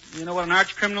 You know what an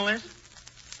arch criminal is?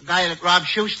 A guy that robs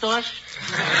shoe stores?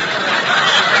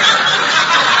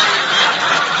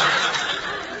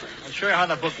 I'll show you how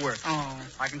the book works. Oh.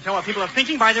 I can tell what people are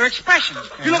thinking by their expressions.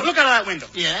 Yeah. You look out of that window.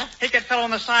 Yeah? Take that fellow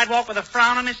on the sidewalk with a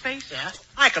frown on his face. Yeah?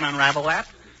 I can unravel that.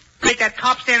 Take that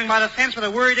cop standing by the fence with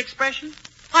a worried expression.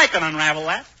 I can unravel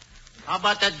that. How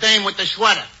about that dame with the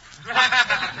sweater?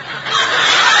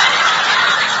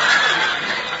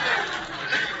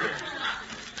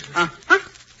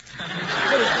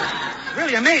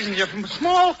 really amazing. From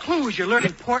small clues, you learn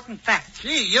important facts.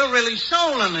 Gee, you're really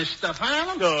sold on this stuff, huh,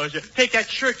 Alan? No, take that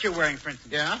shirt you're wearing, for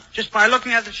instance. Yeah? Just by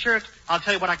looking at the shirt, I'll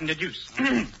tell you what I can deduce.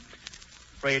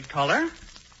 Frayed collar,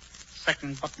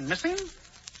 second button missing,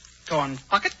 torn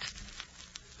pocket.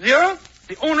 Zero,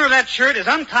 the owner of that shirt is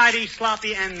untidy,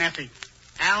 sloppy, and messy.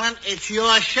 Alan, it's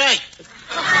your shirt.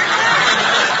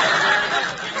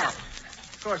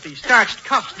 Of course, the starched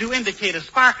cuffs do indicate a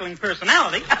sparkling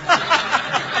personality.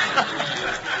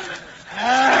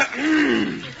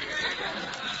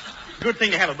 Good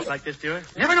thing to have a book like this, dear.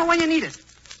 You never know when you need it.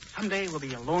 Someday we'll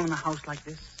be alone in a house like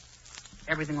this.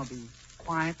 Everything will be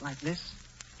quiet like this.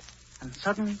 And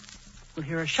suddenly, we'll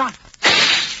hear a shot.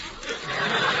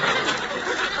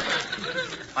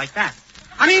 Like that.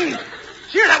 I mean,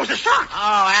 here, that was a shot.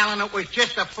 Oh, Alan, it was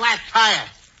just a flat tire.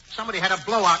 Somebody had a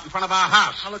blowout in front of our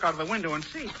house. I'll look out of the window and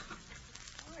see.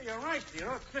 Oh, you're right, dear.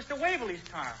 It's Mr. Waverly's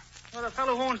car. Well, the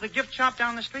fellow who owns the gift shop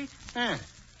down the street? Yeah.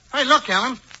 Hey, look,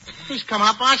 Alan. He's coming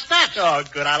up our steps. Oh,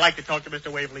 good. I like to talk to Mr.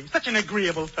 Waverly. Such an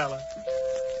agreeable fella.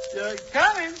 You're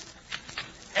coming.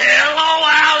 Hello,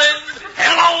 Alan.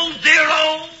 Hello,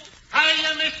 Zero.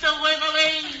 Hiya, Mr.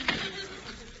 Waverly.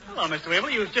 Hello, Mr.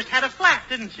 Waverly. You just had a flat,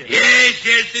 didn't you?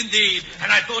 Yes, indeed.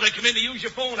 And I thought I'd come in to use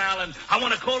your phone, Alan. I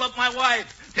want to call up my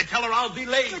wife to tell her I'll be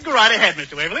late. Go right ahead,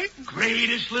 Mr. Waverly.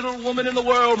 Greatest little woman in the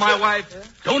world, my wife.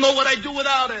 Don't know what I'd do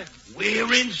without her.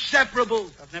 We're inseparable.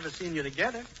 I've never seen you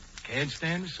together. Can't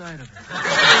stand the sight of her.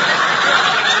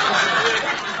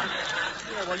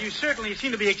 Yeah, well, you certainly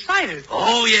seem to be excited.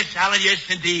 Oh, yes, Alan, yes,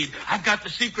 indeed. I've got the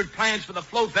secret plans for the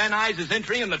float Van Nuys'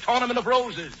 entry in the Tournament of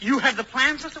Roses. You have the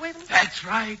plans, Mr. Waverly? That's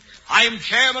right. I am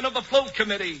chairman of the float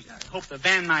committee. I hope the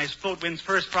Van Nuys float wins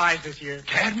first prize this year.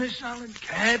 Can't miss, Alan,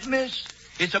 can't miss.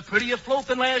 It's a prettier float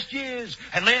than last year's,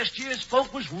 and last year's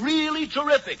float was really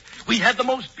terrific. We had the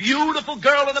most beautiful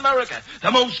girl in America, the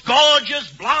most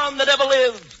gorgeous blonde that ever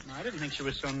lived. I didn't think she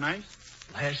was so nice.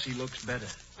 Lassie looks better.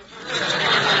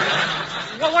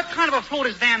 Well, what kind of a float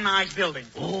is Van Nuys building?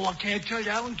 Oh, I can't tell you,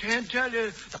 Alan, can't tell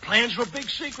you. The plans were a big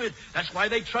secret. That's why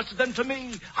they trusted them to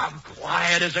me. I'm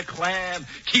quiet as a clam.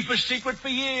 Keep a secret for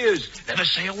years. Never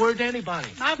say a word to anybody.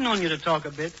 I've known you to talk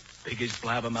a bit. Biggest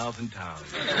blabbermouth in town.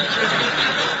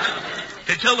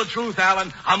 To tell the truth,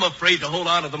 Alan, I'm afraid to hold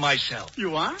on to them myself.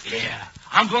 You are? Yeah.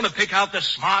 I'm going to pick out the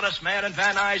smartest man in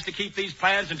Van Nuys to keep these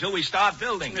plans until we start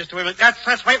building. Mr. Waverly,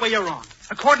 that's right where you're wrong.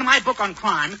 According to my book on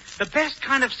crime, the best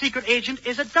kind of secret agent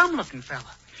is a dumb-looking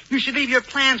fella. You should leave your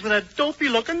plans with a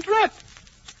dopey-looking drip.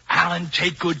 Alan,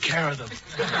 take good care of them.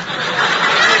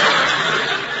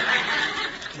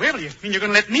 Waverly, you mean you're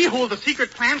going to let me hold the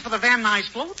secret plans for the Van Nuys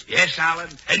float? Yes, Alan,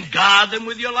 and guard them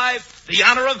with your life. The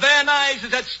honor of Van Nuys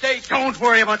is at stake. Don't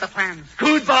worry about the plans.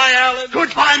 Goodbye, Alan.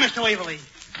 Goodbye, Mr. Waverly.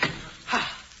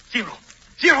 Zero.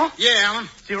 Zero? Yeah, Alan.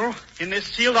 Zero, in this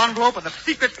sealed envelope are the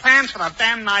secret plans for the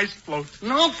Van Nuys float.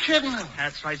 No kidding.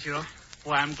 That's right, Zero.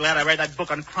 Boy, I'm glad I read that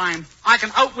book on crime. I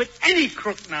can outwit any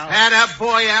crook now. That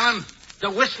boy, Alan.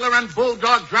 The Whistler and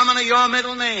Bulldog drumming are your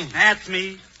middle name. That's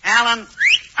me, Alan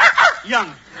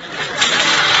Young.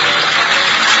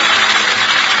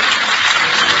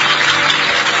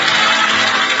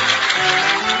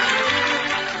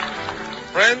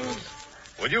 Friends,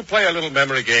 will you play a little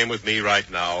memory game with me right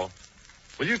now?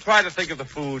 Will you try to think of the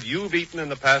food you've eaten in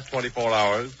the past 24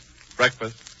 hours?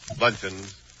 Breakfast,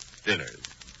 luncheons, dinners.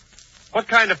 What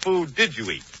kind of food did you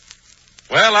eat?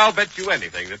 Well, I'll bet you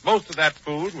anything that most of that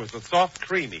food was the soft,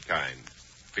 creamy kind.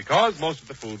 Because most of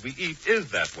the food we eat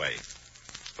is that way.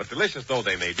 But delicious though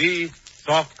they may be,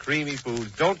 soft, creamy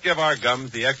foods don't give our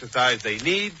gums the exercise they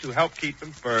need to help keep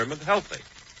them firm and healthy.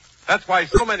 That's why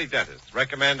so many dentists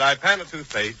recommend Ipana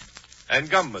toothpaste and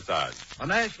gum massage. A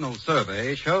national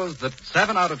survey shows that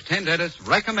 7 out of 10 dentists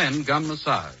recommend gum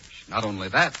massage. Not only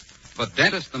that, but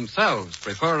dentists themselves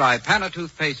prefer Ipana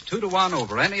toothpaste 2-to-1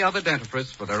 over any other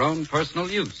dentifrice for their own personal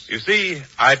use. You see,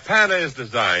 Ipana is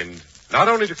designed not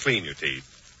only to clean your teeth,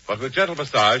 but with gentle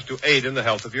massage to aid in the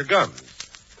health of your gums.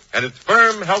 And it's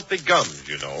firm, healthy gums,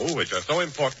 you know, which are so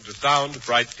important to sound,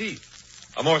 bright teeth.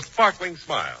 A more sparkling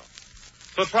smile.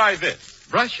 So try this.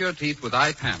 Brush your teeth with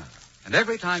Ipana. And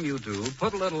every time you do,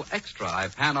 put a little extra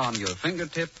Ipana on your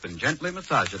fingertip and gently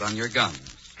massage it on your gums.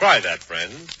 Try that,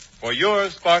 friends, for your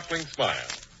sparkling smile.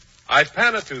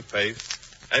 Ipana toothpaste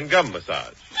and gum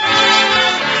massage.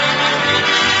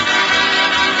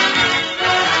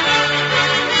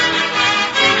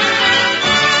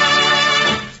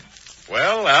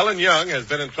 Well, Alan Young has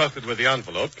been entrusted with the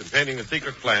envelope containing the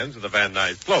secret plans of the Van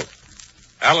Nuys float.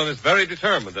 Alan is very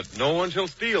determined that no one shall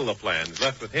steal the plans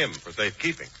left with him for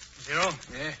safekeeping. Zero?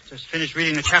 Yeah? Just finished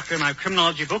reading a chapter in my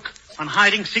criminology book on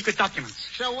hiding secret documents.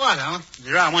 So what, Alan?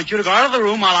 Zero, I want you to go out of the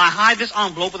room while I hide this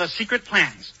envelope with the secret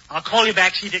plans. I'll call you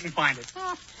back, see if you can find it.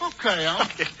 Oh, okay, Alan.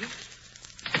 Okay.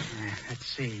 Let's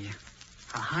see.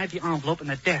 I'll hide the envelope in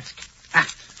the desk.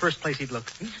 First place he'd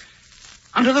look.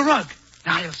 Under the rug.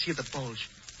 Now you'll see the bulge.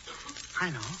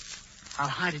 I know. I'll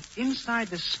hide it inside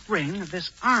the spring of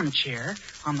this armchair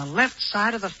on the left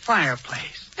side of the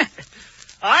fireplace.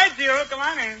 All right, Zero, come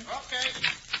on in. Okay.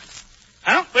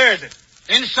 Huh? Where is it?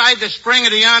 Inside the spring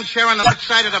of the armchair on the left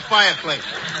side of the fireplace.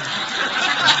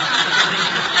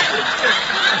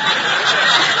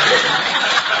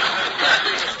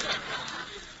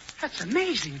 That's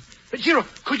amazing. But, Zero,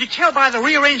 could you tell by the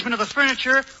rearrangement of the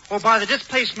furniture or by the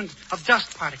displacement of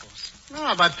dust particles?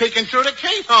 No, by peeking through the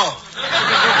keyhole.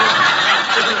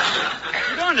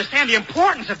 You don't understand the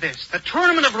importance of this. The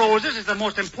Tournament of Roses is the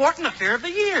most important affair of the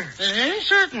year. It is?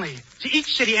 Certainly. See,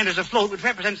 each city enters a float which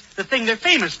represents the thing they're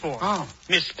famous for. Oh.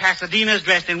 Miss Pasadena's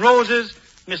dressed in roses.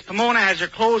 Miss Pomona has her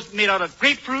clothes made out of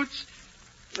grapefruits.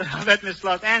 I bet Miss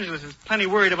Los Angeles is plenty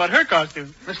worried about her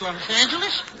costume. Miss Los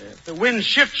Angeles? If the wind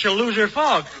shifts, she'll lose her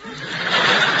fog.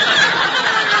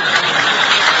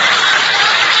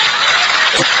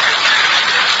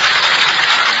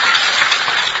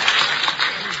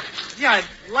 Yeah, I'd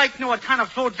like to know what kind of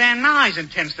float Van Nuys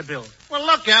intends to build. Well,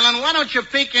 look, Alan, why don't you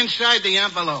peek inside the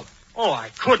envelope? Oh, I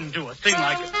couldn't do a thing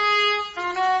like it.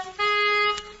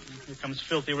 Here comes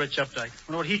Filthy Rich Updike. I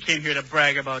wonder what he came here to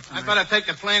brag about tonight. I better take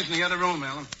the plans in the other room,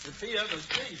 Alan.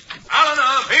 Alan,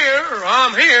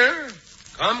 I'm here.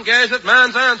 Come gaze at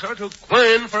man's answer to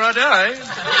Quinn for a day.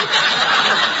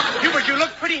 Hubert, you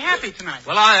look pretty happy tonight.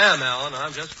 Well, I am, Alan.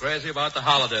 I'm just crazy about the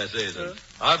holiday season.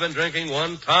 I've been drinking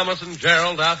one Thomas and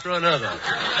Gerald after another.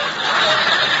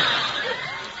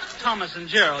 Thomas and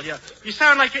Gerald, yeah. You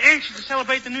sound like you're anxious to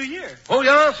celebrate the new year. Oh,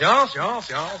 yes. In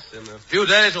a few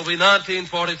days it'll be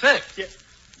 1946. Yeah.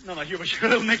 No, Hubert, you're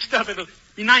a little mixed up. It'll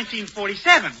be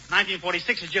 1947.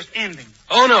 1946 is just ending.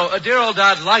 Oh, no. Dear old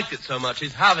Dad liked it so much,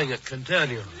 he's having it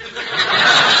continue. I'm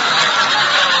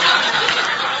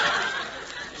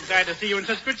glad to see you in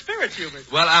such good spirits,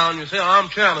 Hubert. Well, Alan, you see, I'm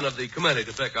chairman of the committee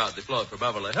to pick out the float for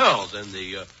Beverly Hills in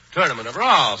the Tournament of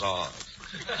Roses.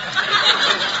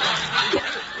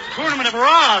 Tournament of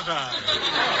Roses.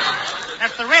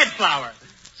 That's the red flower.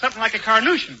 Something like a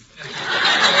carnation.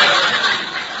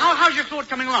 How's your float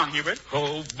coming along, Hubert?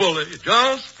 Oh, bully.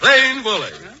 Just plain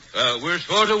bully. We're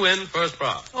sure to win first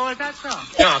prize. Oh, is that so?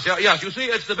 Yes. You see,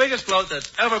 it's the biggest float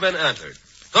that's ever been entered.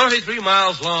 33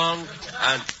 miles long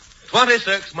and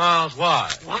 26 miles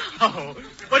wide. Wow.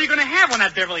 What are you going to have on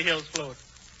that Beverly Hills float?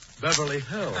 Beverly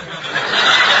Hills.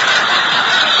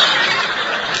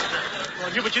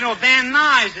 Well, Hubert, you know, Van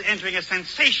Nuys is entering a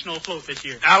sensational float this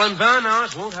year. Alan, Van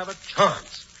Nuys won't have a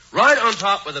chance. Right on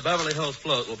top of the Beverly Hills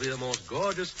float will be the most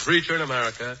gorgeous creature in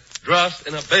America, dressed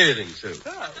in a bathing suit.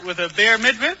 With a bare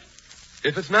midriff?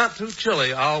 If it's not too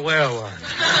chilly, I'll wear one.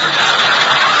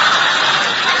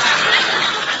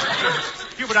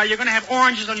 Hubert, are you going to have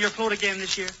oranges on your float again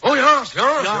this year? Oh, yes,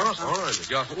 oranges.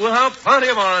 Yes. We'll have plenty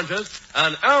of oranges,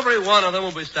 and every one of them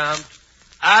will be stamped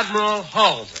Admiral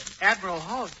Halsey. Admiral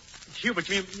Halsey? Hubert,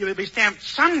 you'll be stamped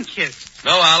Sun-Kissed.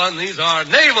 No, Alan, these are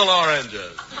naval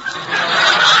oranges.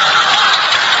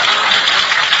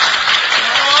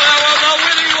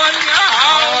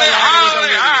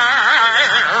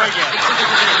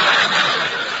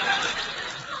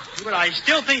 But I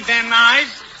still think Van Nuys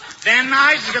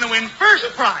is going to win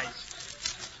first prize.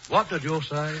 What did you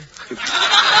say?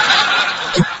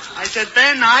 I said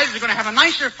Van Nuys is going to have a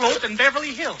nicer float than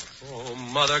Beverly Hills. Oh,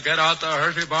 Mother, get out the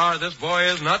Hershey bar. This boy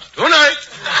is nuts tonight.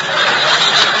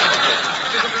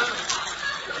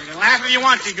 You can laugh if you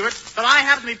want to, Hubert, but I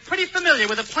happen to be pretty familiar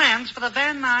with the plans for the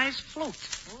Van Nuys float.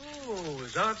 Oh,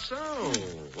 is that so?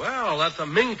 Well, that's a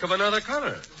mink of another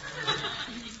color.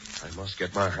 I must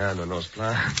get my hand on those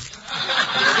plans.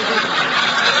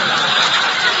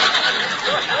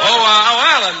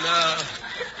 Alan,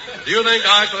 do you think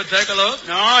I could take a look?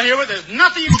 No, Hubert, there's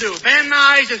nothing you can do. Van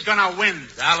Nuys is going to win.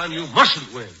 Alan, you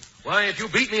mustn't win. Why, if you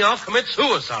beat me, I'll commit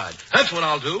suicide. That's what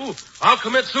I'll do. I'll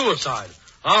commit suicide.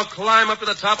 I'll climb up to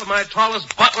the top of my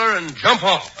tallest butler and jump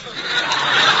off.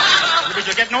 But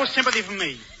you'll get no sympathy from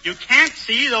me. You can't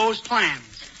see those plans.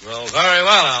 Well, very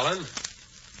well, Alan. Well,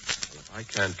 if I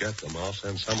can't get them, I'll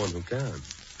send someone who can.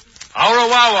 Au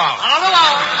revoir.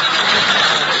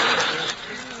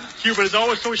 Hubert is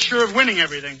always so sure of winning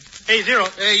everything. Hey, Zero.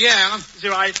 Yeah, Alan?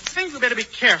 Zero, I think we better be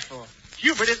careful.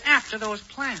 Hubert is after those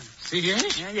plans. He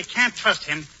is? Yeah, you can't trust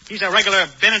him. He's a regular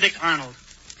Benedict Arnold.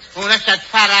 Oh, that's that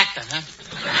fat actor, huh?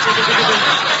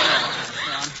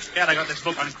 Got I got this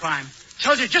book on crime.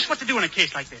 Tells you just what to do in a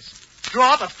case like this.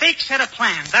 Draw up a fake set of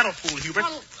plans. That'll fool Hubert.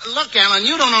 Well, look, Alan,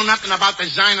 you don't know nothing about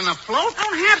designing a float. I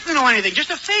don't have to know anything. Just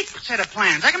a fake set of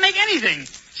plans. I can make anything.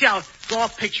 See, I'll draw a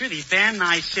picture of the Van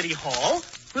Nuys City Hall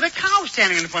with a cow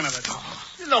standing in front of it.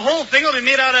 The whole thing will be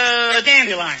made out of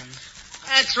dandelions.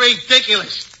 That's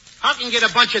ridiculous. How can you get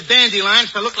a bunch of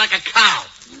dandelions to look like a cow?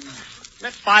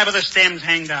 Let 5 of the stems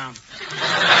hang down.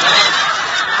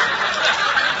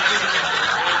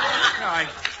 I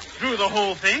drew the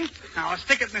whole thing. Now I'll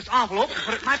stick it in this envelope and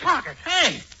put it in my pocket.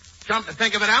 Hey, come to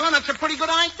think of it, Alan, that's a pretty good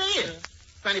idea.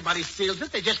 If anybody steals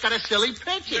it, they just got a silly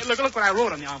picture. Look what I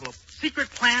wrote on the envelope. Secret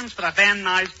plans for the Van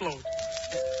Nuys float.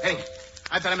 Hey,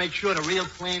 I better make sure the real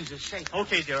plans are safe.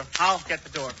 Okay, dear. I'll get the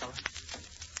door, fella.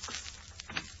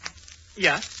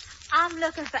 Yeah? I'm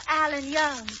looking for Alan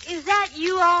Young. Is that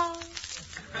you all?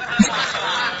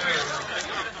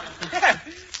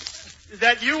 Is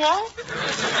that you all?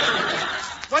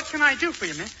 What can I do for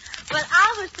you, miss? Well,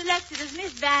 I was selected as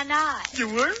Miss Van Nuys. You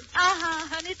were? Uh-huh,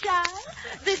 honey child.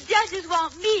 The judges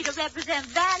want me to represent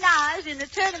Van Nuys in the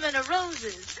Tournament of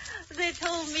Roses. They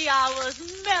told me I was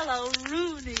mellow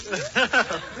Rooney.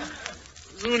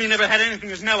 Rooney never had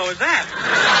anything as mellow as that.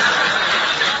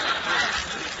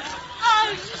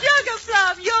 Oh, Sugar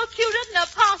Plum, you're cuter than a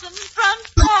possum from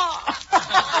Paw.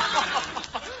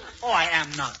 Oh, I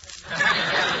am not.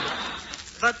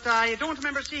 But I don't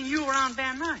remember seeing you around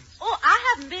Van Nuys. Oh, I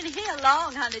haven't been here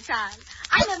long, honey child.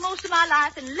 I lived most of my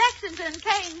life in Lexington,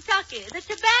 Kentucky, the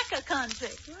tobacco country.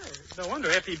 No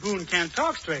wonder Effie Boone can't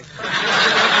talk straight.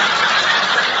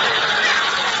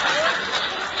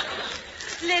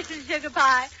 Listen, Sugar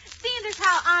Pie, seeing as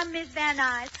how I'm Miss Van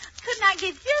Nuys, couldn't I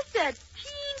get just a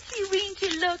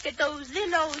teensy-weensy look at those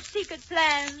little old secret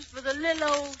plans for the little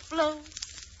old float?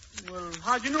 Well,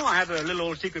 how'd you know I have a little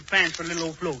old secret plans for a little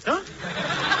old float, huh?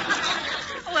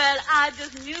 Well, I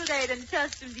just knew they'd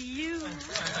entrust them to you.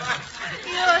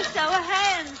 You're so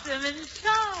handsome and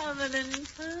charming and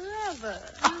clever.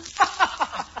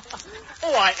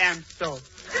 Oh, I am so.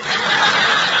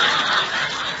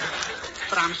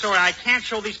 But I'm sorry, I can't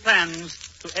show these plans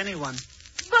to anyone.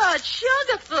 But,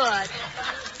 Sugarfoot.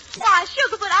 Why,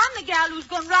 Sugarfoot, I'm the gal who's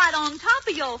going to ride on top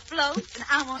of your float, and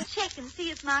I want to check and see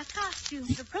if my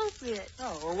costume's appropriate.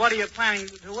 Oh, well, what are you planning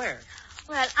to wear?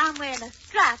 Well, I'm wearing a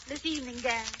strapless evening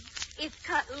gown. It's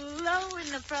cut low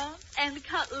in the front and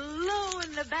cut low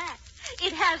in the back.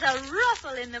 It has a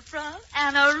ruffle in the front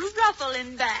and a ruffle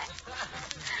in back.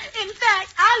 In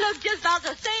fact, I look just about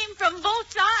the same from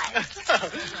both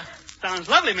sides. Sounds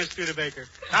lovely, Miss Studebaker.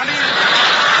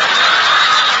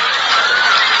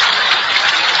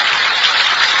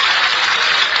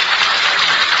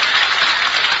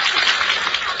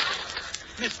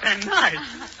 Miss Van Nuys.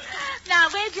 Now,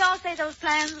 where'd y'all say those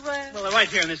plans were? Well, they're right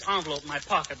here in this envelope in my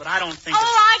pocket, but I don't think... Oh,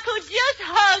 I could just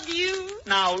hug you.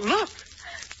 Now, look.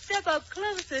 Step up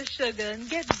closer, Sugar, and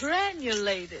get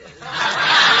granulated.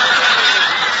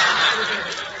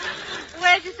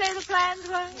 Where'd you say the plans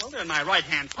were? Well, they're in my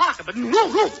right-hand pocket, but no.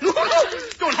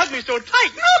 Don't hug me so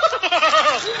tight. No.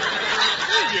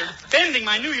 You're bending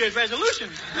my New Year's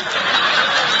resolutions.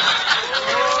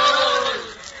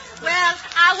 Well,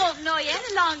 I won't know you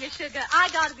any longer, Sugar. I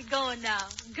gotta be going now.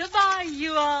 Goodbye,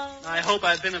 you all. I hope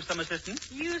I've been of some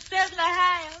assistance. You certainly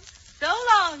have. So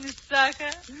long,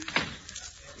 sucker.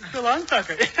 So long,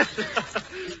 sucker.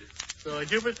 So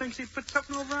Hubert thinks he put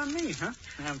something over on me, huh?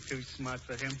 I'm too smart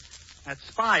for him. That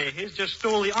spy of his just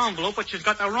stole the envelope, but she's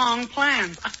got the wrong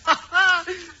plans.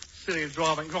 Silly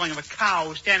drawing of a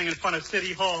cow standing in front of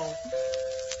City Hall.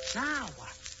 Now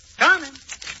what? Coming.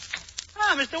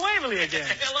 Ah, Mr. Waverly again.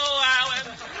 Hello,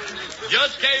 Alan.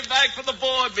 Just came back from the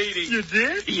board meeting. You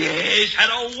did? Yes, had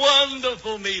a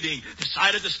wonderful meeting.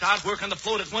 Decided to start work on the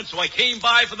float at once, so I came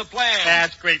by for the plan.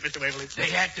 That's great, Mr. Waverly.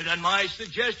 They acted on my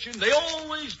suggestion. They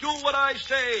always do what I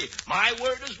say. My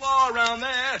word is law around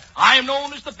there. I am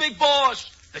known as the big boss,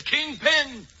 the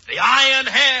kingpin, the iron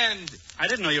hand. I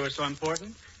didn't know you were so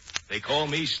important. They call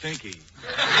me Stinky.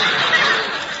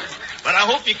 But I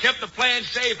hope you kept the plan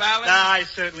safe, Alan. I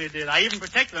certainly did. I even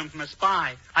protected them from a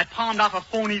spy. I palmed off a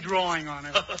phony drawing on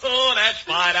it. Oh, that's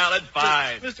fine, Alan,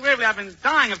 fine. Mr. Waverly, I've been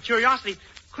dying of curiosity.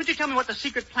 Could you tell me what the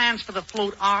secret plans for the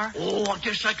float are? Oh, I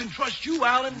guess I can trust you,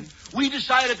 Alan. We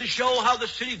decided to show how the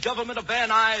city government of Van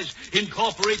Nuys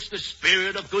incorporates the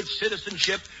spirit of good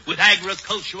citizenship with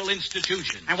agricultural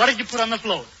institutions. And what did you put on the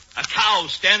float? A cow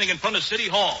standing in front of City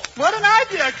Hall. What an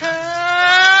idea,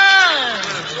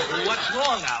 What's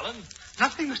wrong, Alan?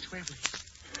 Nothing, Mr. Waverly.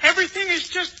 Everything is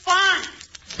just fine.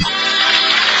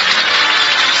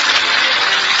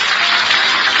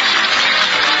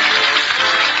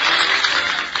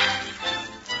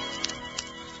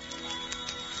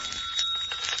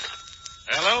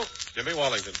 Jimmy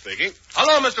Wallington speaking.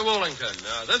 Hello, Mr. Wallington.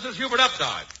 This is Hubert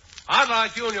Updike. I'd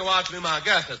like you and your wife to be my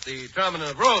guest at the Terminal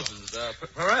of Roses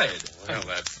parade. Well,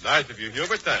 that's nice of you,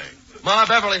 Hubert. Thanks. My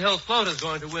Beverly Hills float is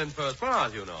going to win first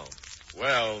prize, you know.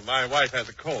 Well, my wife has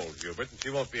a cold, Hubert, and she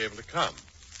won't be able to come.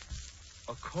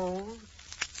 A cold?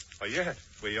 Oh, yes.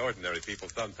 We ordinary people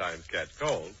sometimes catch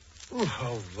colds. Ooh,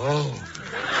 how low.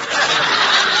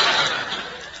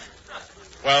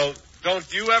 Well,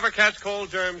 don't you ever catch cold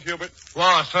germs, Hubert?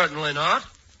 Well, certainly not.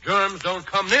 Germs don't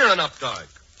come near an Updike.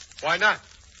 Why not?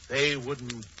 They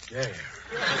wouldn't dare.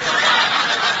 Oh,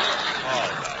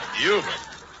 now, Hubert.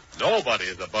 Nobody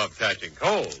is above catching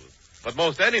colds. But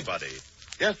most anybody,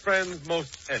 yes, friends,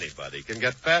 most anybody can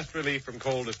get fast relief from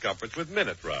cold discomforts with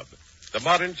Minute Rub, the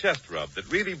modern chest rub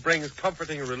that really brings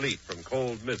comforting relief from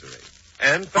cold misery.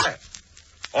 And fast.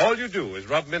 All you do is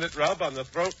rub Minute Rub on the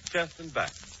throat, chest, and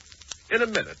back. In a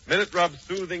minute, Minute Rub's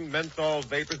soothing menthol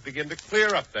vapors begin to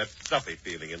clear up that stuffy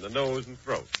feeling in the nose and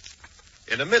throat.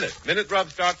 In a minute, Minute Rub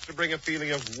starts to bring a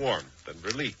feeling of warmth and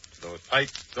relief to those tight,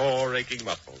 sore, aching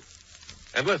muscles.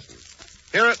 And listen,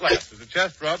 here at last is a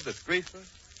chest rub that's greaseless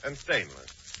and stainless.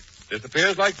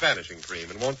 Disappears like vanishing cream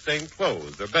and won't stain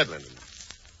clothes or bed linen.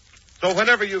 So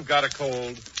whenever you've got a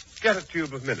cold, get a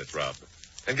tube of Minute Rub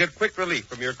and get quick relief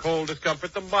from your cold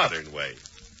discomfort the modern way.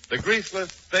 The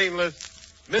greaseless, stainless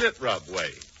Minute Rub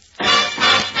way.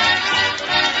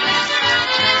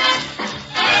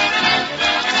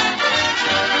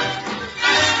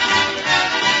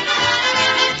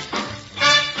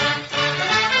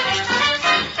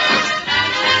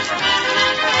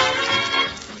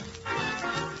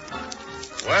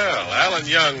 Alan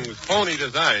Young's phony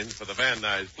designs for the Van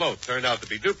Nuys float turned out to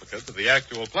be duplicates of the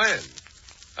actual plans.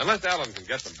 Unless Alan can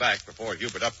get them back before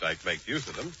Hubert Updike makes use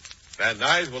of them, Van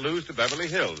Nuys will lose to Beverly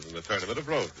Hills in the Tournament of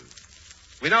Roses.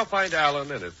 We now find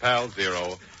Alan and his pal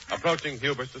Zero approaching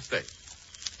Hubert's estate.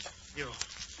 Zero.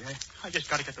 Yeah? I just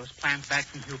got to get those plans back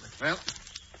from Hubert. Well,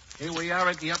 here we are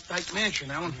at the Updike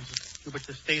Mansion, Alan. Hubert's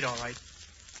estate, all right.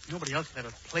 Nobody else could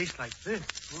have a place like this.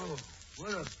 Oh,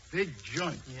 what a big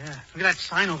joint. Yeah. Look at that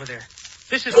sign over there.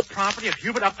 This is the property of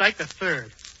Hubert Updike III.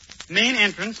 Main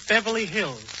entrance, Beverly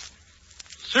Hills.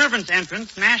 Servants'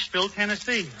 entrance, Nashville,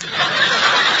 Tennessee.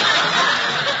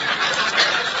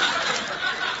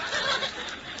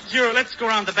 Zero, let's go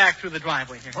around the back through the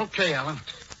driveway here. Okay, Alan.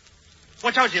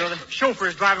 Watch out, Zero. The chauffeur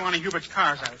is driving one of Hubert's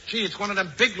cars out. Gee, it's one of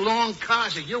them big, long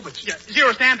cars of Hubert's. Yeah,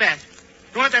 Zero, stand back.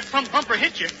 Don't let that front bumper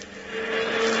hit you.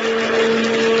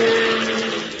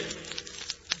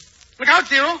 Look out,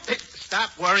 Zero. Hey,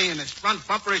 stop worrying. His front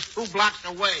bumper is 2 blocks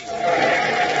away.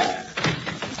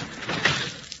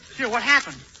 Zero, what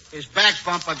happened? His back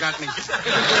bumper got me.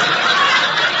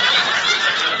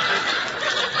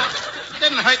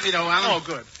 Didn't hurt me, though, Alan. Oh,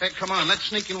 good. Hey, come on. Let's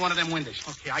sneak in one of them windows.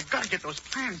 Okay, I got to get those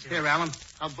plans here. Here, Alan.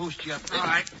 I'll boost you up. All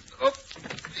right. Oh.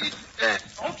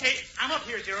 Okay, I'm up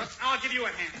here, Zero. I'll give you a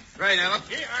hand. Right, Alan.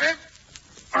 Here, all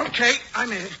right. Okay,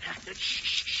 I'm in.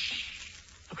 Shh.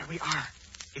 Look where we are.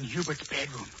 In Hubert's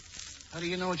bedroom. How do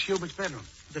you know it's Hubert's bedroom?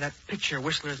 Look at that picture of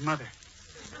Whistler's mother.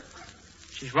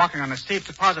 She's rocking on a safe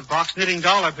deposit box, knitting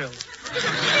dollar bills.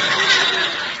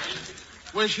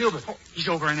 Where's Hubert? Oh, he's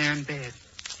over in there in bed.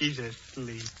 He's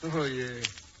asleep. Oh, yeah.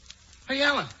 Hey,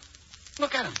 Alan,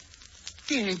 look at him.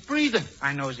 He ain't breathing.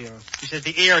 I know, Zero. He says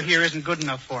the air here isn't good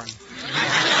enough for him.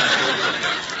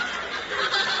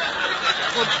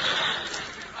 Well,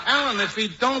 Alan, if he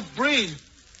don't breathe,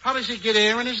 how does he get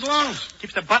air in his lungs?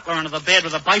 Keeps the butler under the bed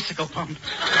with a bicycle pump.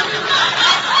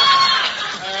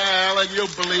 Alan, you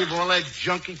believe all that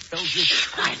junk he tells you? Shh,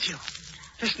 quiet, you.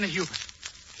 Listen to Hubert.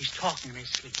 He's talking in his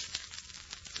sleep.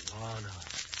 Lana.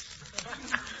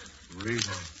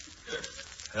 Rita.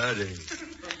 Hattie.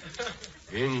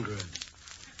 Ingrid.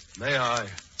 May I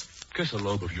kiss a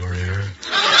lobe of your ear?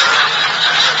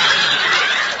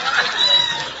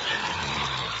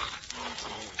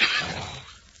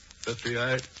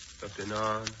 58,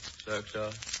 59, 60,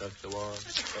 61,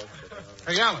 62.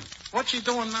 Hey, Alan, what's he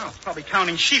doing now? Probably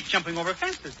counting sheep jumping over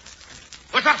fences.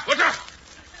 What's up?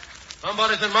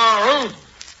 Somebody's in my room.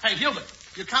 Hey, Hubert,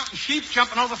 you counting sheep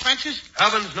jumping over fences?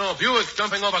 Heavens, no. Buick's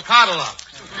jumping over Cadillacs.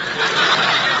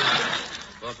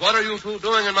 But what are you two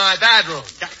doing in my bedroom?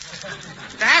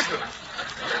 Bedroom?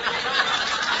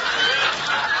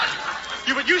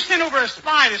 Hubert, you sent over a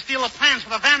spy to steal the plans for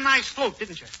the Van Nuys float,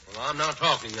 didn't you? Well, I'm not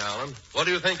talking, Alan. What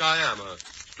do you think I am, a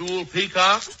stool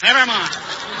peacock? Never mind.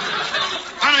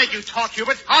 I'll make you talk,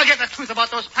 Hubert. I'll get the truth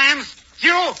about those plans.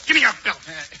 Zero, give me your belt.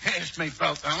 Here's me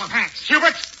belt, Alan. Thanks.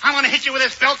 Hubert, I'm going to hit you with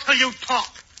this belt till you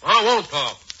talk. I won't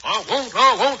talk. I won't.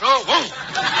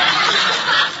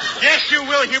 Yes, you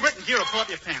will, Hubert. And Zero, pull up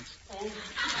your pants.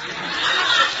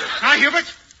 Now,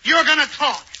 Hubert, you're going to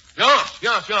talk. Yes.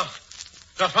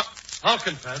 I'll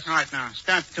confess. All right, now,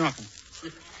 start talking.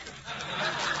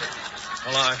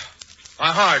 Well,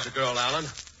 I hired the girl, Alan.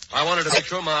 I wanted to make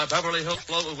sure my Beverly Hills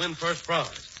float would win first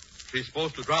prize. She's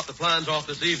supposed to drop the plans off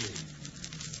this evening.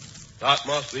 That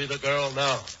must be the girl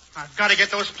now. I've got to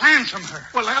get those plans from her.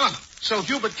 Well, Alan, so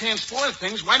Hubert can't spoil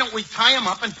things, why don't we tie him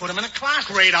up and put him in a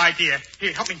closet? Great idea.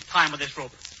 Here, help me tie him with this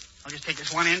rope. I'll just take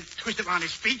this one end, twist it around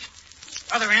his feet,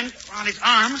 the other end around his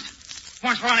arms,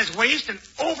 once around his waist, and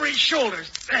over his shoulders.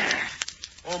 There.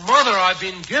 Oh, Mother, I've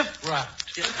been gift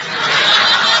wrapped.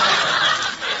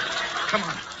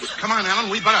 Come on, Alan,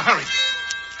 we better hurry.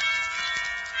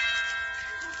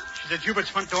 She's at Hubert's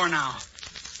front door now.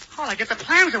 How'll I get the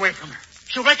plans away from her?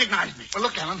 She'll recognize me. Well,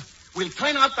 look, Alan, we'll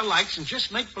turn out the lights and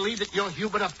just make believe that you're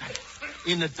Hubert Updike.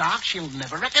 In the dark, she'll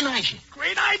never recognize you.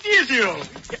 Great idea, Zero.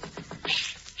 Yeah.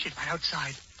 Shh, she's right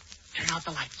outside. Turn out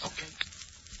the lights. Okay.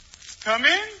 Come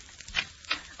in.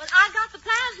 Well, I got the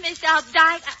plans, Mr.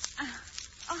 Updike.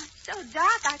 It's so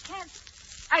dark, I can't.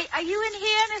 Are you in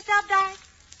here, Mr. Updike?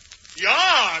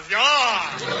 Yeah.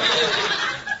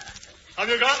 Have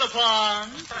you got the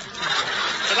plans?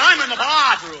 But I'm in the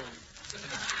bathroom.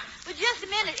 But just a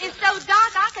minute. It's so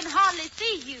dark I can hardly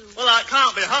see you. Well, that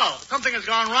can't be helped. Something has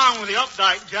gone wrong with the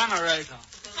Updike generator.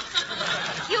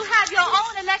 You have your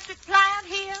own electric plant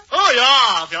here? Oh,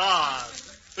 yeah.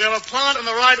 We have a plant in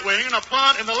the right wing and a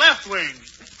plant in the left wing.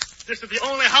 This is the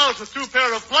only house with two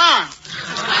pair of plants.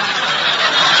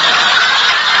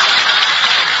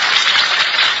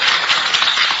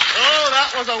 Oh,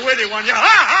 that was a witty one. You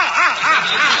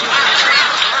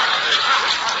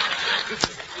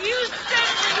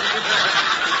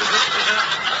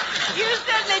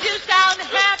certainly do sound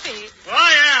happy. Well,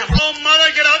 I am. Oh,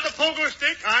 Mother, get out the pogo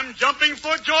stick. I'm jumping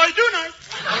for joy tonight.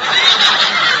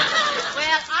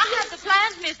 Well, I have the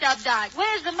plans, Mr. Updike.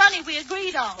 Where's the money we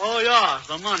agreed on? Oh, yeah,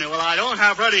 the money. Well, I don't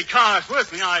have ready cash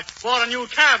with me. I bought a new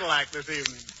Cadillac this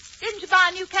evening. Didn't you buy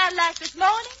a new Cadillac this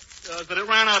morning? But it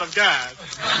ran out of gas.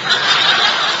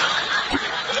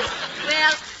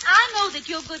 Well, I know that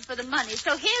you're good for the money,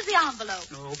 so here's the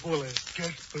envelope. No, bully.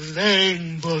 Just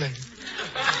plain bully.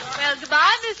 Well,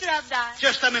 goodbye, Mr. Updike.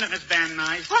 Just a minute, Miss Van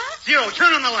Nuys. What? Zero,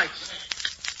 turn on the lights.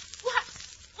 What?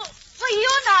 Well,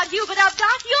 you're not Hubert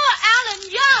Updike. You're Alan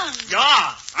Young.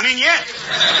 Yeah, yes.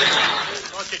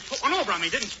 Well, you put one over on me,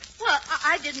 didn't you? Well,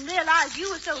 I didn't realize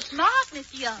you were so smart,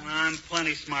 Mr. Young. I'm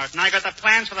plenty smart, and I got the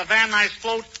plans for the Van Nuys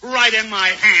float right in my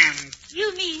hand.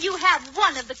 You mean you have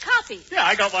one of the copies? Yeah,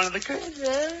 I got one of the copies.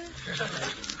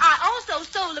 I also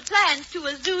sold the plans to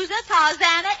Azusa,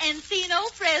 Tarzana, Encino,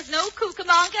 Fresno,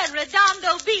 Cucamonga, and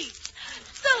Redondo Beach.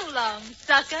 So long,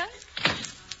 sucker.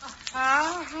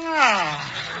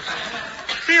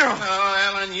 Zero. Oh,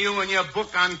 Alan, you and your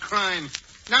book on crime.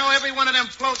 Now every one of them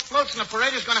floats in the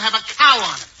parade is going to have a cow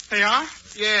on it. They are?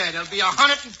 Yeah, there'll be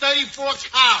 134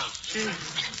 cows. Gee,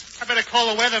 I better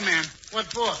call the weatherman.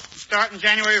 What for? Starting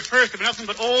January 1st, there'll be nothing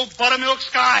but old buttermilk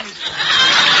skies.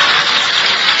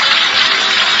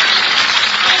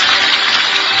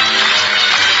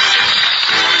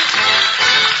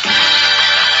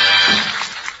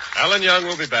 Alan Young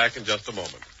will be back in just a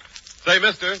moment. Say,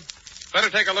 mister, better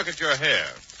take a look at your hair.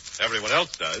 Everyone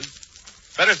else does.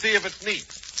 Better see if it's neat,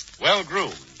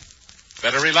 well-groomed.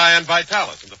 Better rely on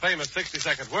Vitalis and the famous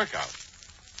 60-second workout.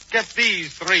 Get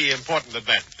these three important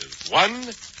advantages. 1,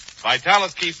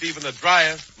 Vitalis keeps even the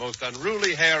driest, most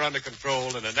unruly hair under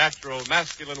control in a natural,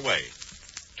 masculine way.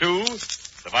 2,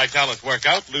 the Vitalis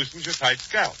workout loosens your tight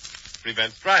scalp,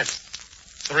 prevents dryness.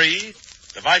 3,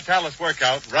 the Vitalis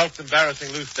workout routs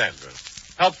embarrassing loose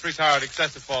dandruff, helps retard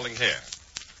excessive falling hair.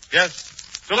 Yes,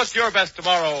 to look your best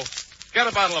tomorrow, get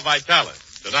a bottle of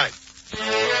Vitalis tonight.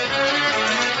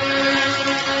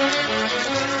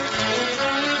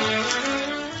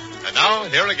 And now,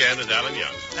 here again is Alan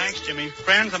Young. Thanks, Jimmy.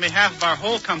 Friends, on behalf of our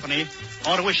whole company, I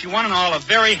want to wish you one and all a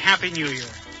very happy New Year.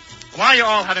 While you're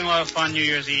all having a lot of fun New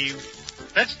Year's Eve,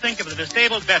 let's think of the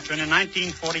disabled veteran in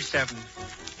 1947.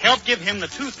 Help give him the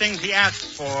two things he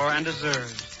asks for and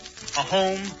deserves, a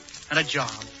home and a job.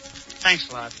 Thanks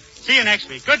a lot. See you next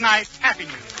week. Good night. Happy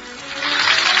New Year.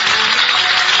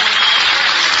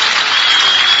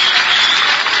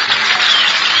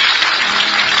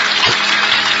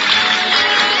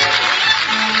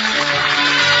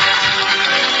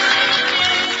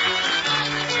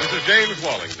 James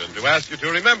Wallington to ask you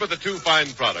to remember the two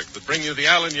fine products that bring you the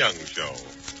Alan Young Show.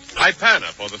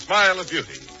 Ipana for the smile of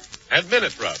beauty, and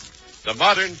Minute Rub, the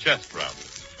modern chest rub.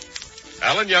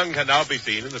 Alan Young can now be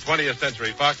seen in the 20th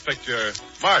Century Fox picture,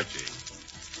 Margie.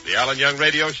 The Alan Young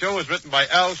Radio Show is written by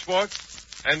Al Schwartz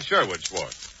and Sherwood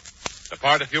Schwartz. The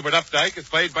part of Hubert Updike is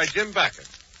played by Jim Backus,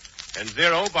 and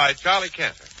Zero by Charlie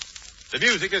Cantor. The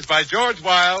music is by George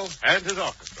Weil and his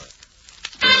orchestra. This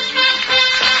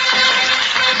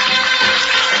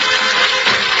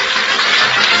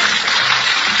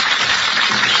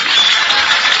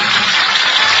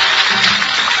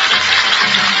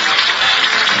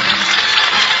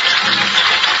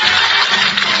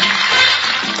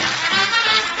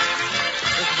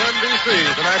is NBC,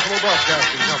 the National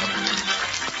Broadcasting Company.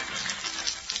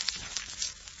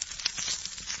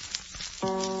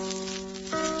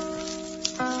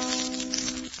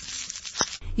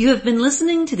 You have been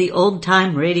listening to the Old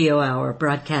Time Radio Hour,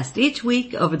 broadcast each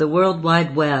week over the World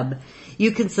Wide Web. You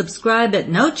can subscribe at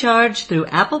no charge through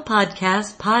Apple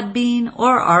Podcasts, Podbean,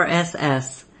 or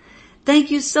RSS. Thank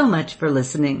you so much for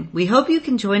listening. We hope you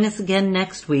can join us again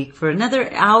next week for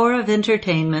another hour of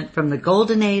entertainment from the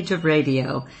golden age of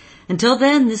radio. Until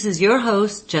then, this is your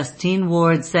host, Justine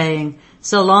Ward, saying,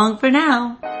 so long for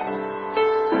now.